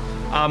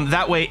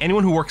 That way,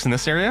 anyone who works in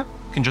this area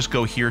can just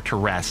go here to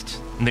rest.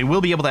 And they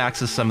will be able to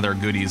access some of their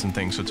goodies and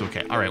things, so it's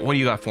okay. All right, what do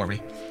you got for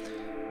me?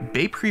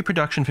 Bakery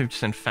production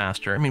 50%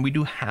 faster. I mean, we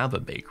do have a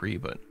bakery,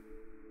 but...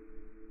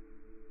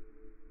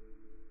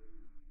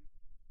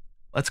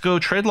 Let's go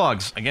trade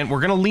logs. Again, we're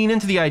going to lean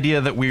into the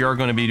idea that we are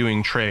going to be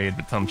doing trade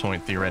at some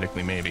point,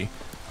 theoretically, maybe.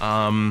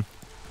 Oh,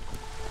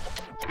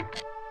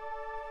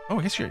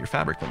 I guess you're at your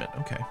fabric limit.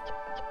 Okay.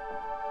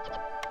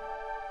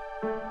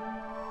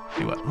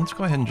 Tell you what, let's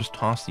go ahead and just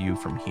toss you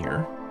from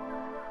here.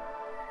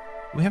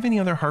 Do we have any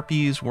other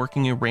harpies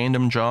working a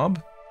random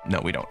job? No,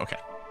 we don't. Okay.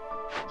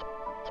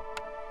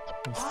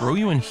 We'll throw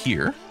you in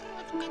here.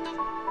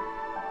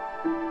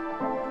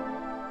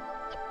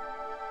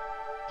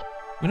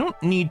 We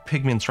don't need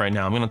pigments right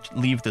now. I'm going to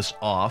leave this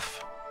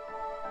off.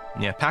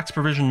 Yeah, Pax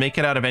Provision, make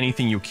it out of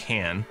anything you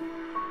can.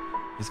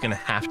 It's going to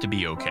have to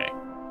be okay.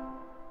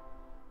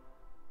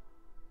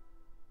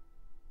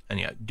 And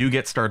yeah, do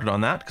get started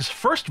on that, because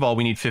first of all,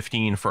 we need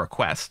 15 for a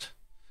quest.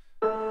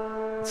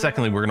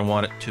 Secondly, we're going to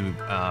want it to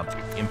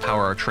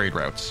empower our trade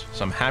routes.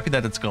 So I'm happy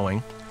that it's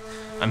going.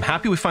 I'm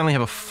happy we finally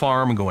have a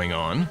farm going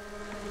on,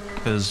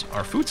 because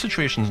our food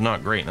situation is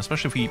not great, and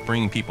especially if we keep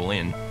bringing people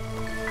in.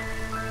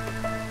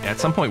 Yeah, at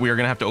some point, we are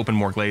going to have to open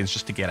more glades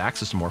just to get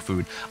access to more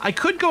food. I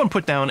could go and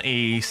put down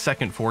a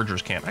second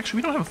foragers camp. Actually,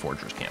 we don't have a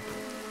foragers camp.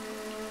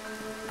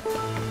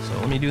 So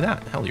let me do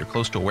that. Hell, you're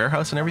close to a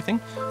warehouse and everything.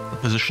 The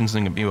position's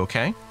going to be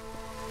okay.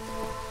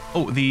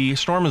 Oh, the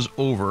storm is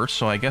over,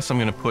 so I guess I'm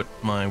going to put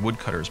my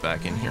woodcutters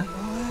back in here.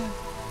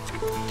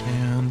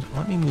 And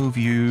let me move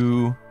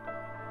you...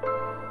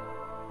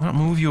 I'll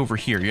move you over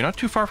here. You're not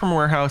too far from a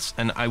warehouse,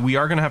 and we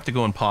are going to have to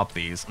go and pop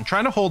these. I'm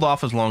trying to hold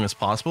off as long as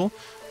possible,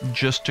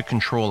 just to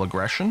control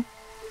aggression.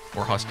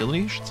 Or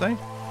hostility, I should say.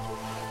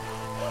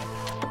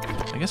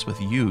 I guess with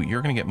you,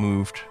 you're going to get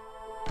moved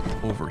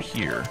over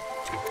here.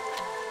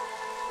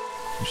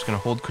 I'm just going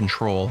to hold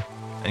control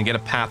and get a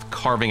path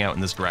carving out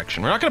in this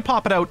direction. We're not going to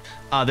pop it out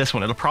this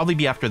one. It'll probably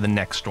be after the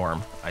next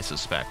storm, I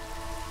suspect.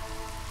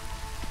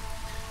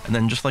 And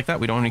then just like that,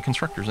 we don't have any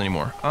constructors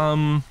anymore.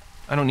 I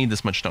don't need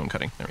this much stone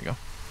cutting. There we go.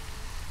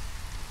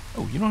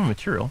 Oh, you don't have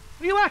material.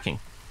 What are you lacking?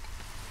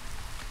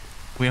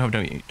 We don't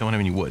have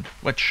any wood.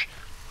 Which,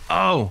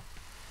 oh,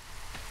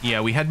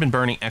 yeah, we had been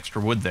burning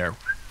extra wood there.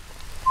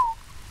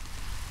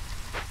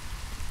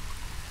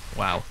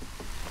 Wow.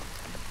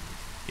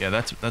 Yeah,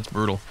 that's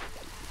brutal.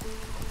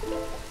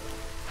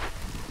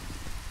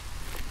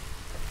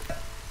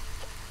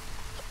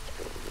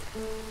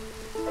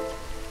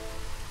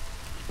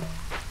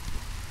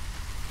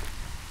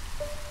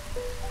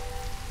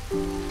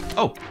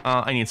 Oh,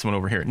 I need someone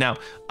over here. Now,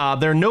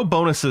 there are no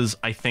bonuses,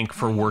 I think,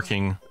 for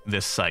working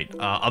this site.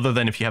 Other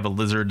than if you have a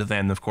lizard,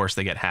 then, of course,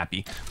 they get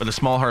happy. But the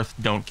small hearth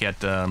don't get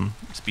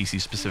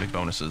species-specific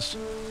bonuses.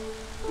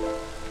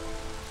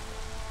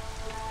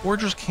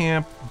 Foragers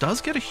Camp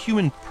does get a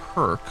human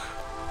perk.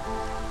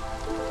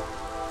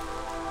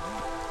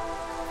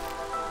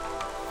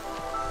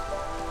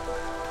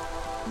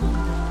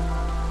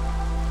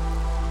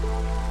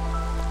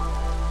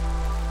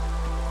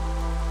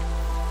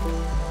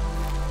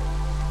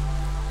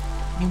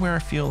 Anywhere I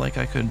feel like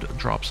I could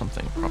drop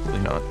something. Probably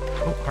not.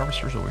 Oh,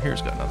 Harvester's over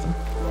here's got nothing.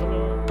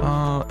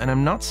 And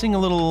I'm not seeing a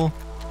little...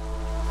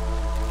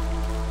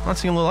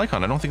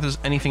 icon. I don't think there's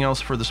anything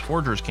else for this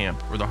Foragers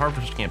Camp, or the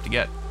Harvester's Camp to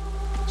get.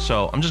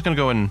 So, I'm just gonna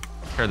go and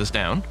tear this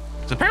down.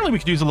 Because apparently we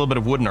could use a little bit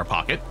of wood in our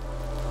pocket.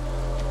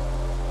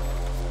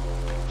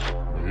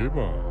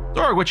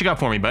 Sorry, what you got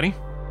for me, buddy?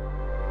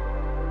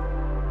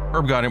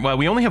 Herb got it. Well,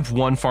 we only have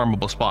one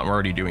farmable spot and we're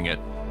already doing it.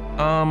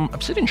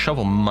 Obsidian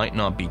Shovel might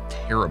not be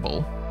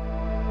terrible.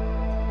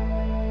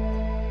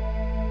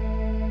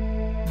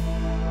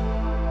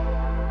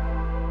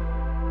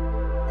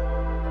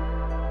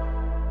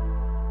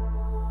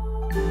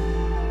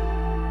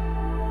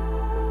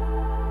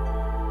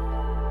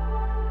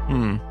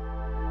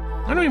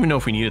 I don't even know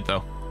if we need it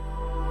though.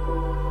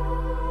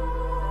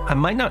 I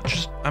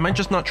might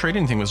just not trade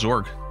anything with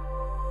Zorg.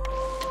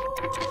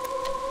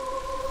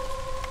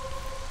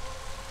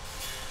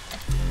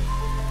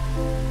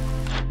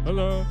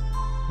 Hello.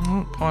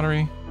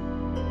 Pottery.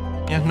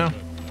 Yeah, no.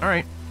 All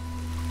right.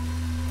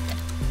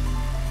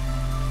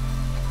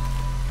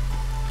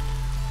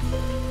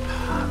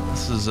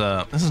 This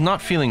is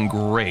not feeling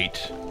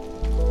great.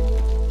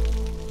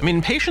 I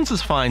mean, patience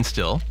is fine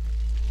still.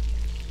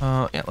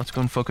 Yeah, let's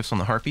go and focus on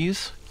the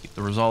harpies. Keep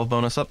the resolve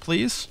bonus up,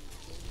 please.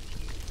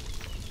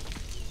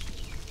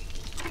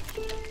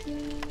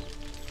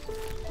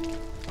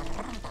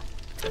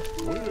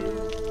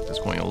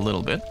 Just going a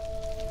little bit.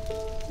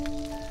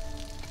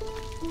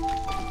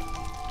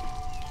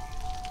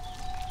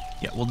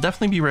 Yeah, we'll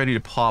definitely be ready to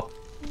pop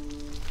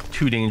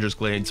 2 dangerous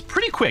glades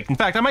pretty quick. In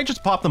fact, I might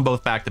just pop them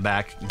both back to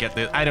back. Get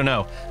the, I don't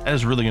know. That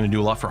is really going to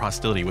do a lot for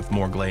hostility with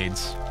more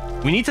glades.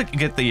 We need to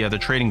get the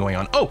trading going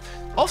on. Oh,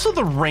 also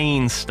the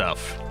rain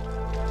stuff.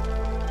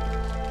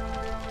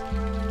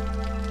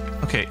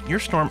 Okay, your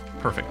storm,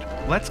 perfect.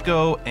 Let's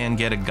go and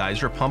get a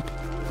geyser pump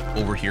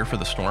over here for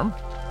the storm.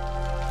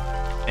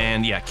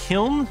 And yeah,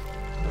 kiln.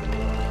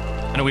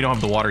 I know we don't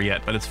have the water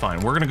yet, but it's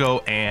fine. We're gonna go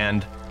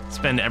and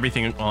spend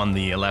everything on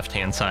the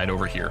left-hand side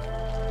over here.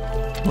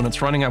 When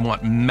it's running, I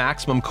want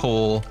maximum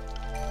coal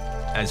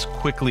as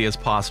quickly as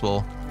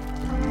possible.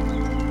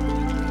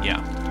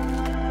 Yeah.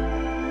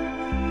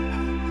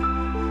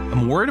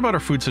 I'm worried about our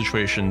food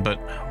situation, but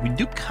we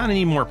do kind of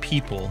need more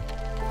people.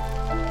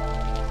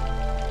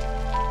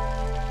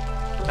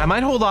 I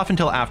might hold off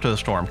until after the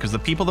storm, because the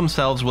people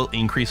themselves will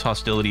increase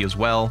hostility as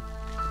well.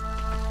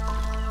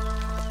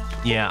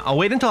 Yeah, I'll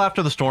wait until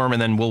after the storm,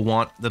 and then we'll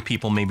want the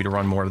people maybe to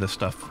run more of this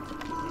stuff.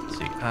 Let's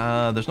see.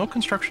 There's no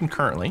construction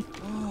currently,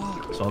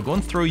 so I'll go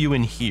and throw you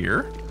in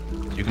here.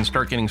 So you can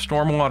start getting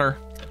stormwater.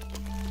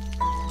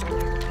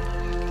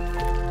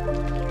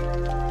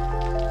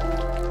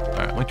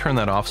 Let me turn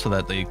that off so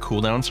that the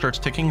cooldown starts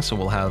ticking, so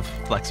we'll have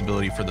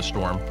flexibility for the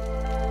storm.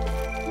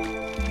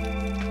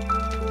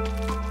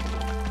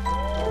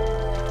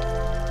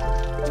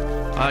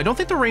 I don't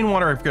think the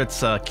rainwater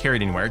gets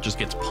carried anywhere. It just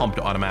gets pumped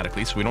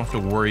automatically, so we don't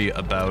have to worry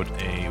about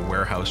a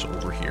warehouse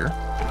over here.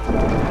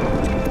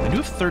 I do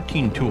have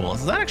 13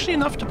 tools. Is that actually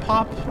enough to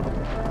pop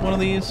one of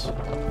these?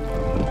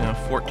 Yeah,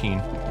 14.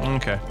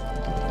 Okay.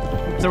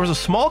 If there was a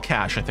small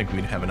cache, I think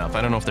we'd have enough.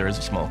 I don't know if there is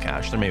a small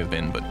cache. There may have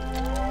been, but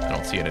I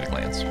don't see it at a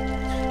glance.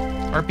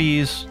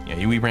 Harpies.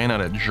 Yeah, we ran out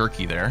of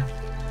jerky there.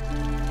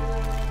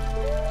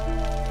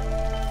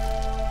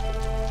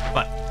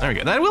 But there we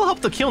go. That will help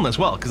the kiln as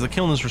well, because the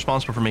kiln is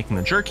responsible for making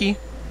the jerky.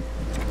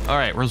 All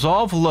right,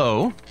 resolve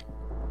low.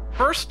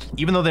 First,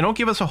 even though they don't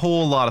give us a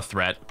whole lot of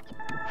threat,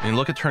 and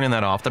look at turning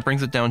that off, that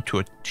brings it down to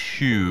a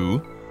 2,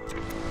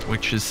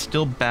 which is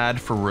still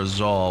bad for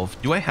resolve.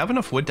 Do I have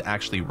enough wood to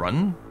actually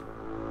run?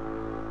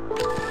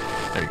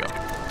 There you go.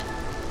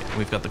 Yeah,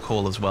 we've got the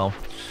coal as well.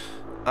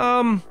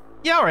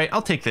 Yeah, all right,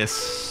 I'll take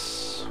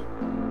this.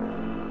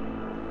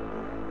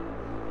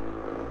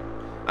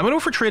 I'm gonna go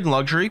for trade and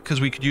luxury, because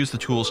we could use the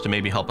tools to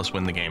maybe help us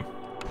win the game.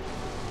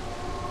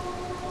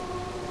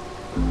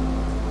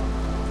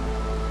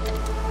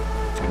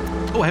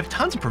 Oh, I have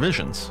tons of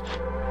provisions.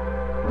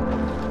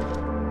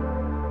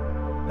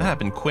 That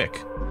happened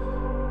quick.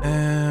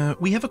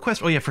 We have a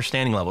quest, oh yeah, for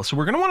standing level. So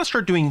we're gonna wanna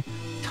start doing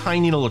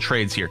tiny little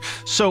trades here.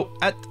 So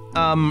at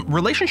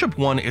relationship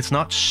 1, it's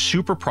not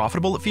super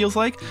profitable, it feels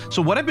like.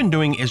 So what I've been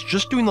doing is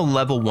just doing the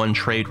level 1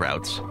 trade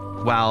routes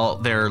while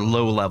they're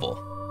low level.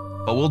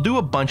 But we'll do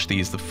a bunch of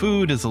these. The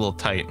food is a little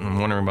tight, and I'm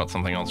wondering about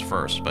something else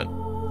first, but...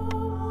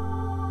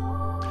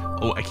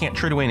 Oh, I can't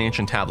trade away an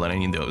ancient tablet, I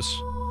need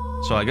those.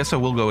 So I guess I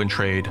will go and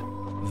trade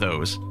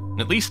those. And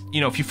at least,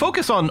 you know, if you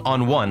focus on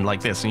one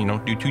like this, and you know,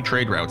 do 2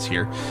 trade routes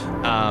here,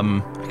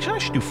 actually I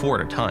should do 4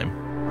 at a time.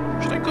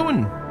 Should I go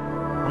and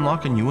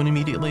unlock a new one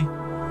immediately?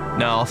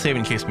 No, I'll save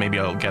in case maybe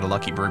I'll get a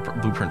lucky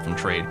blueprint from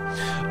trade.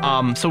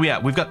 So yeah,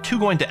 we've got 2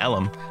 going to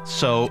Elam.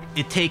 So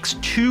it takes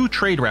 2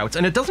 trade routes,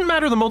 and it doesn't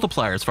matter the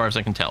multiplier as far as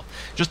I can tell.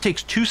 It just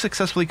takes 2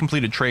 successfully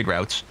completed trade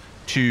routes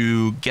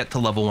to get to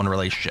level 1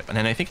 relationship. And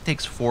then I think it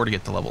takes 4 to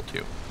get to level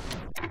 2.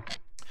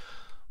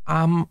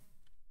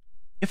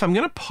 If I'm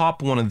gonna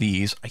pop one of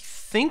these, I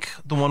think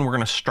the one we're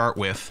gonna start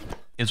with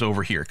is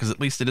over here, because at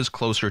least it is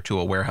closer to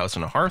a warehouse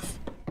and a hearth.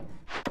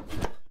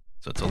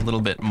 So it's a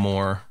little bit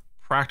more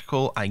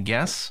practical, I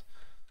guess.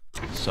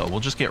 So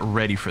we'll just get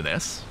ready for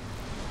this.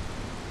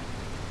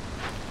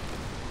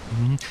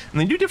 And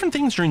they do different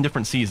things during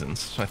different seasons.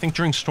 So I think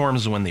during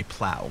storms is when they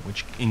plow,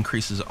 which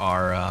increases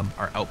our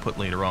output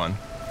later on,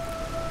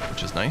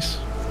 which is nice.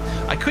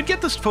 I could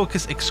get this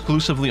focus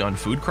exclusively on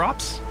food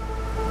crops,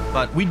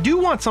 but we do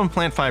want some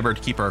plant fiber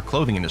to keep our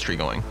clothing industry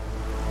going.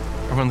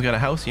 Everyone's got a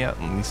house? Yeah,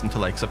 at least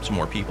until I accept some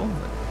more people.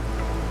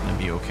 That'd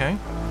be okay.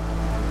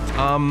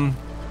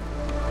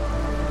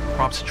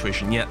 Crop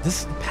situation. Yeah,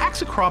 this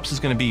packs of crops is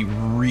going to be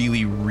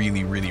really,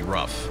 really, really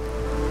rough.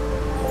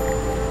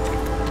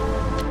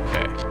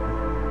 Okay.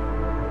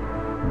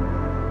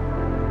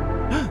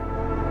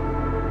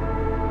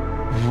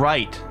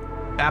 Right.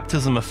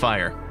 Baptism of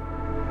fire.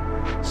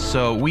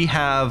 So we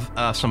have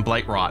some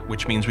blight rot,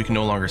 which means we can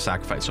no longer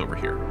sacrifice over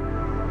here.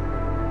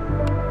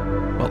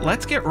 Well,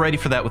 let's get ready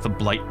for that with a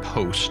blight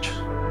post.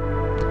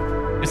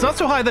 It's not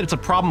so high that it's a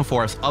problem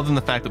for us, other than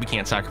the fact that we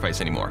can't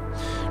sacrifice anymore.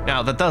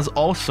 Now, that does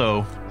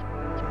also...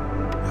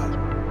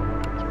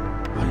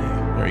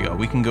 There we go.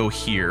 We can go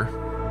here.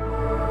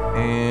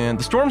 And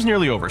the storm's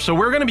nearly over, so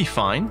we're going to be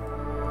fine.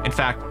 In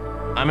fact,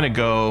 I'm going to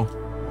go...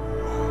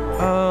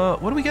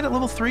 what do we get at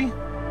level 3?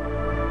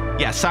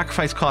 Yeah,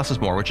 sacrifice costs us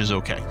more, which is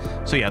okay.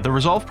 So yeah, the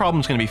resolve problem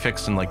is going to be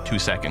fixed in like 2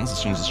 seconds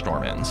as soon as the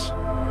storm ends.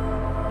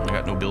 I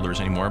got no builders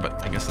anymore,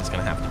 but I guess that's going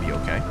to have to be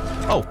okay.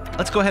 Oh,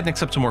 let's go ahead and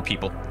accept some more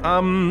people.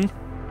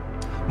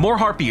 More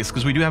harpies,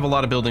 because we do have a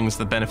lot of buildings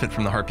that benefit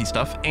from the harpy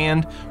stuff.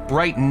 And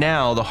right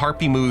now, the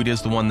harpy mood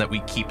is the one that we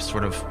keep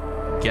sort of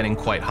getting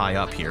quite high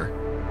up here.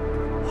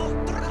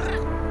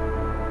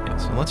 Yeah,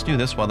 so let's do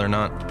this while they're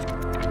not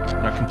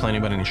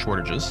complaining about any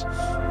shortages.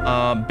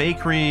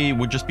 Bakery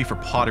would just be for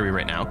pottery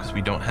right now, because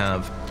we don't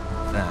have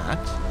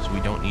that, so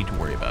we don't need to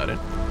worry about it.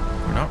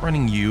 We're not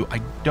running you. I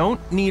don't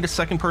need a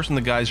second person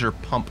in the geyser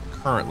pump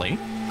currently.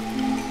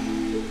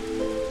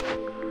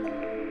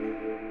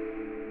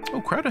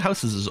 Oh, crowded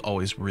houses is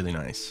always really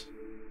nice.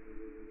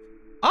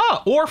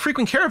 Ah, or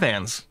frequent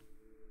caravans.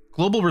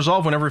 Global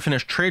resolve whenever we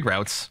finish trade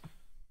routes,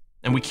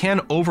 and we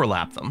can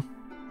overlap them.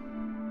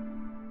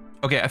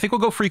 Okay, I think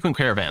we'll go frequent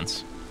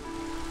caravans,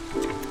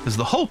 because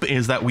the hope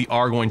is that we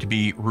are going to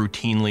be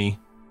routinely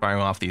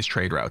firing off these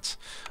trade routes.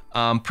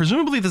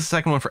 Presumably this is the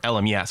second one for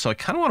Elam, yeah, so I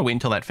kind of want to wait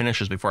until that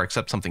finishes before I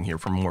accept something here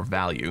for more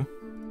value.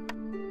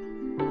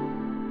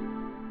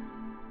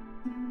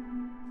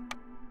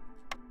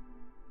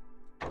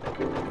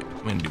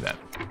 I'm going to do that.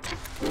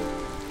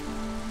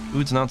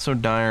 Food's not so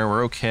dire,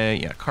 we're okay.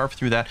 Yeah, carve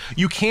through that.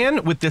 You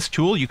can, with this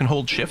tool, you can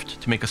hold shift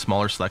to make a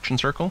smaller selection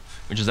circle,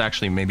 which is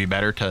actually maybe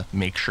better to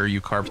make sure you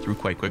carve through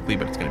quite quickly,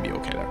 but it's going to be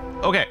okay there.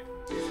 Okay.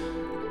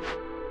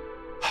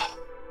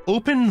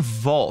 Open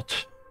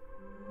vault.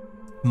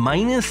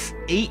 Minus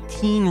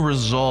 18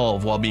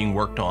 resolve while being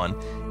worked on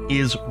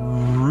is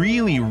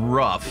really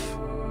rough.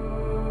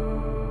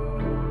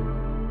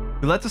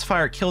 We let this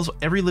fire, it kills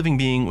every living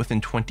being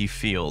within 20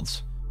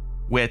 fields,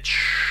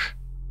 which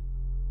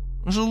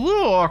is a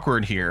little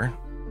awkward here.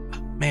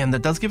 Man,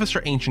 that does give us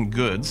our ancient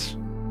goods.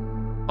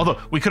 Although,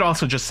 we could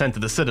also just send to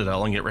the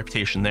Citadel and get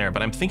reputation there,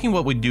 but I'm thinking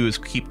what we'd do is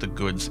keep the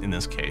goods in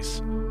this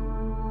case.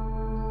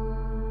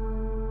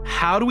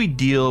 How do we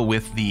deal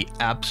with the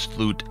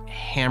absolute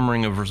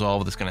hammering of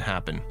resolve that's going to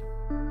happen?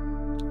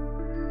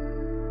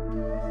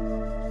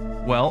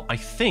 Well, I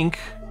think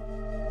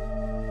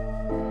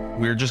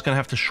we're just going to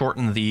have to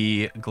shorten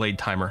the Glade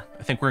timer.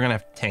 I think we're going to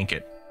have to tank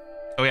it.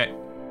 Okay.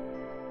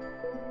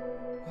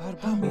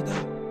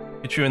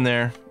 Get you in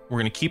there. We're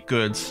going to keep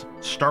goods,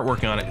 start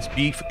working on it.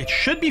 It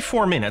should be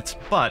 4 minutes,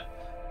 but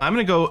I'm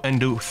going to go and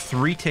do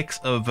 3 ticks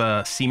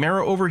of sea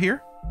marrow over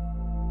here.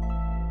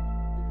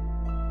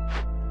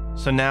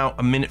 So now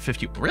 1 minute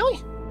 50. Really?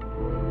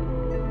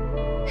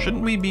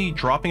 Shouldn't we be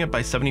dropping it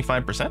by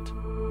 75%?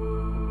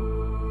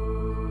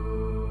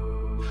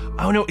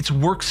 Oh no, it's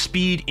work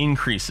speed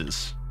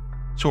increases.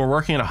 So we're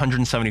working at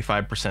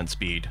 175%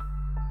 speed.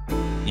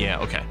 Yeah,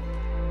 okay.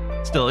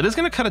 Still, it is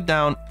going to cut it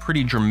down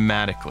pretty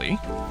dramatically.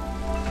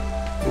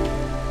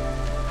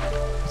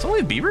 It's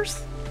only the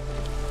beavers?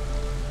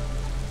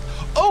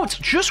 Oh, it's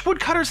just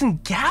woodcutters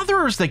and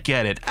gatherers that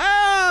get it.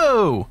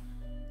 Oh!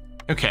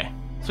 Okay.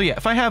 So yeah,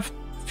 if I have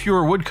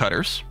fewer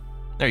woodcutters,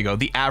 there you go.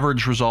 The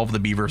average resolve of the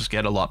beavers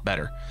get a lot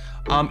better.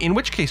 In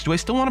which case, do I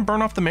still want to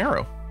burn off the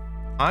marrow?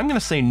 I'm going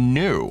to say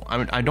no.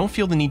 I don't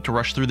feel the need to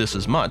rush through this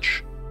as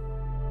much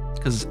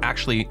because it's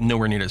actually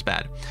nowhere near as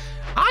bad.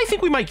 I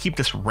think we might keep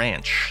this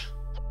ranch.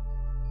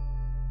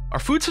 Our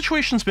food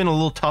situation's been a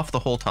little tough the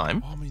whole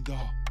time.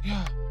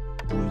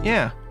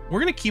 Yeah, we're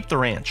going to keep the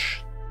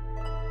ranch.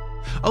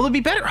 Oh, it'd be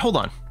better. Hold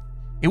on.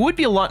 It would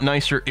be a lot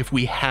nicer if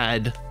we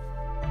had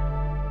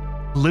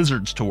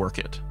lizards to work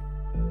it.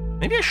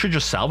 Maybe I should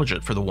just salvage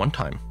it for the one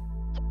time.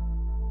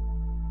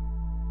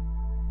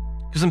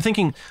 Because I'm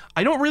thinking,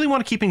 I don't really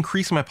want to keep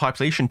increasing my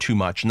population too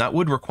much, and that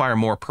would require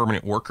more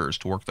permanent workers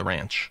to work the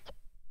ranch.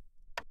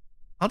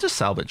 I'll just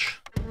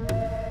salvage.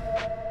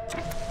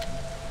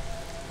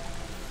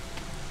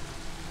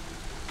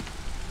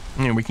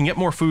 And we can get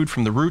more food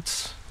from the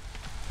roots,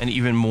 and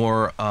even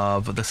more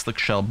of the slick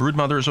shell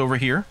broodmothers over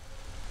here.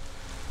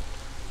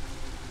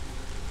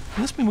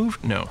 Can this be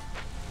moved? No.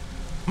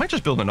 I might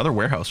just build another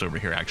warehouse over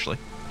here, actually.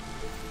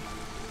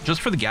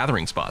 Just for the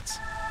gathering spots.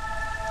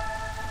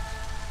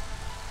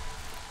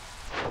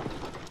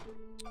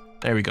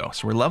 There we go.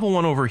 So we're level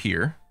 1 over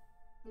here.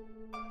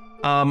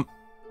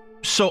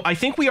 So I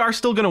think we are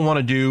still going to want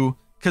to do,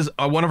 because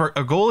one of our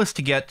goal is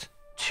to get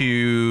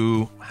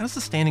to, how does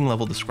the standing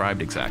level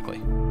described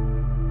exactly?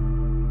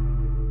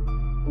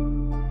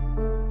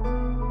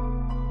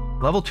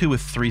 Level 2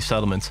 with 3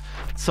 settlements.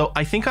 So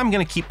I think I'm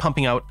going to keep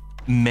pumping out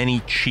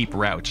many cheap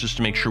routes just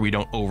to make sure we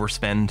don't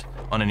overspend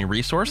on any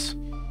resource.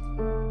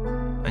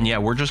 And yeah,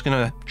 we're just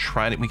going to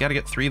try to, we got to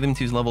get 3 of them to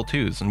these level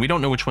 2s, and we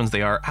don't know which ones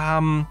they are.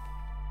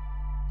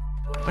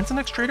 When's the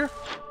next trader?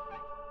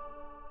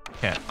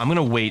 Okay, I'm going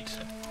to wait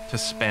to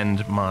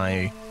spend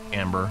my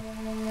amber,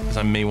 because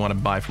I may want to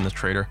buy from this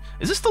trader.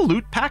 Is this the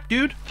loot pack,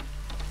 dude?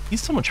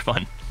 He's so much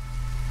fun.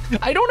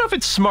 I don't know if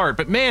it's smart,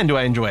 but man, do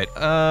I enjoy it.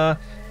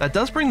 That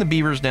does bring the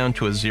beavers down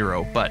to a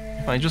 0, but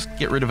if I just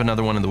get rid of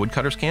another one in the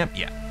woodcutters camp,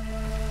 yeah,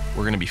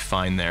 we're going to be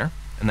fine there.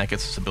 And that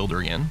gets us a builder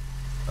again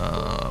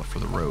for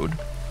the road.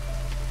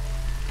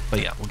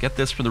 But yeah, we'll get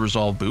this for the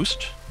resolve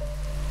boost.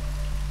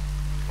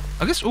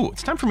 I guess, ooh,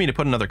 it's time for me to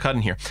put another cut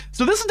in here.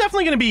 So this is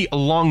definitely going to be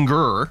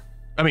longer.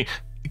 I mean,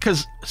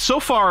 because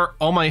so far,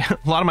 a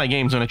lot of my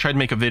games, when I tried to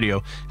make a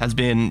video, has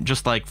been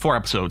just like 4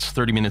 episodes,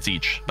 30 minutes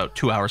each, about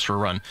 2 hours for a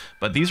run.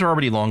 But these are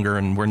already longer,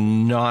 and we're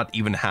not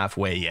even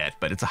halfway yet.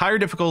 But it's a higher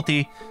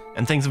difficulty,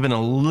 and things have been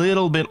a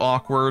little bit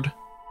awkward.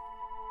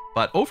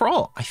 But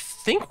overall, I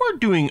think we're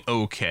doing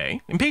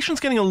okay. Impatience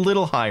getting a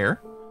little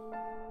higher.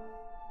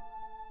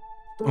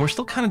 And we're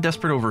still kind of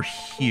desperate over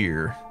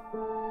here.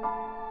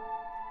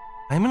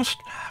 I'm going to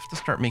have to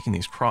start making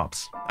these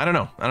crops. I don't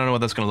know. I don't know what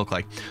that's going to look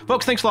like.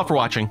 Folks, thanks a lot for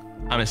watching.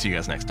 I'm going to see you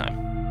guys next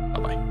time.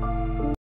 Bye-bye.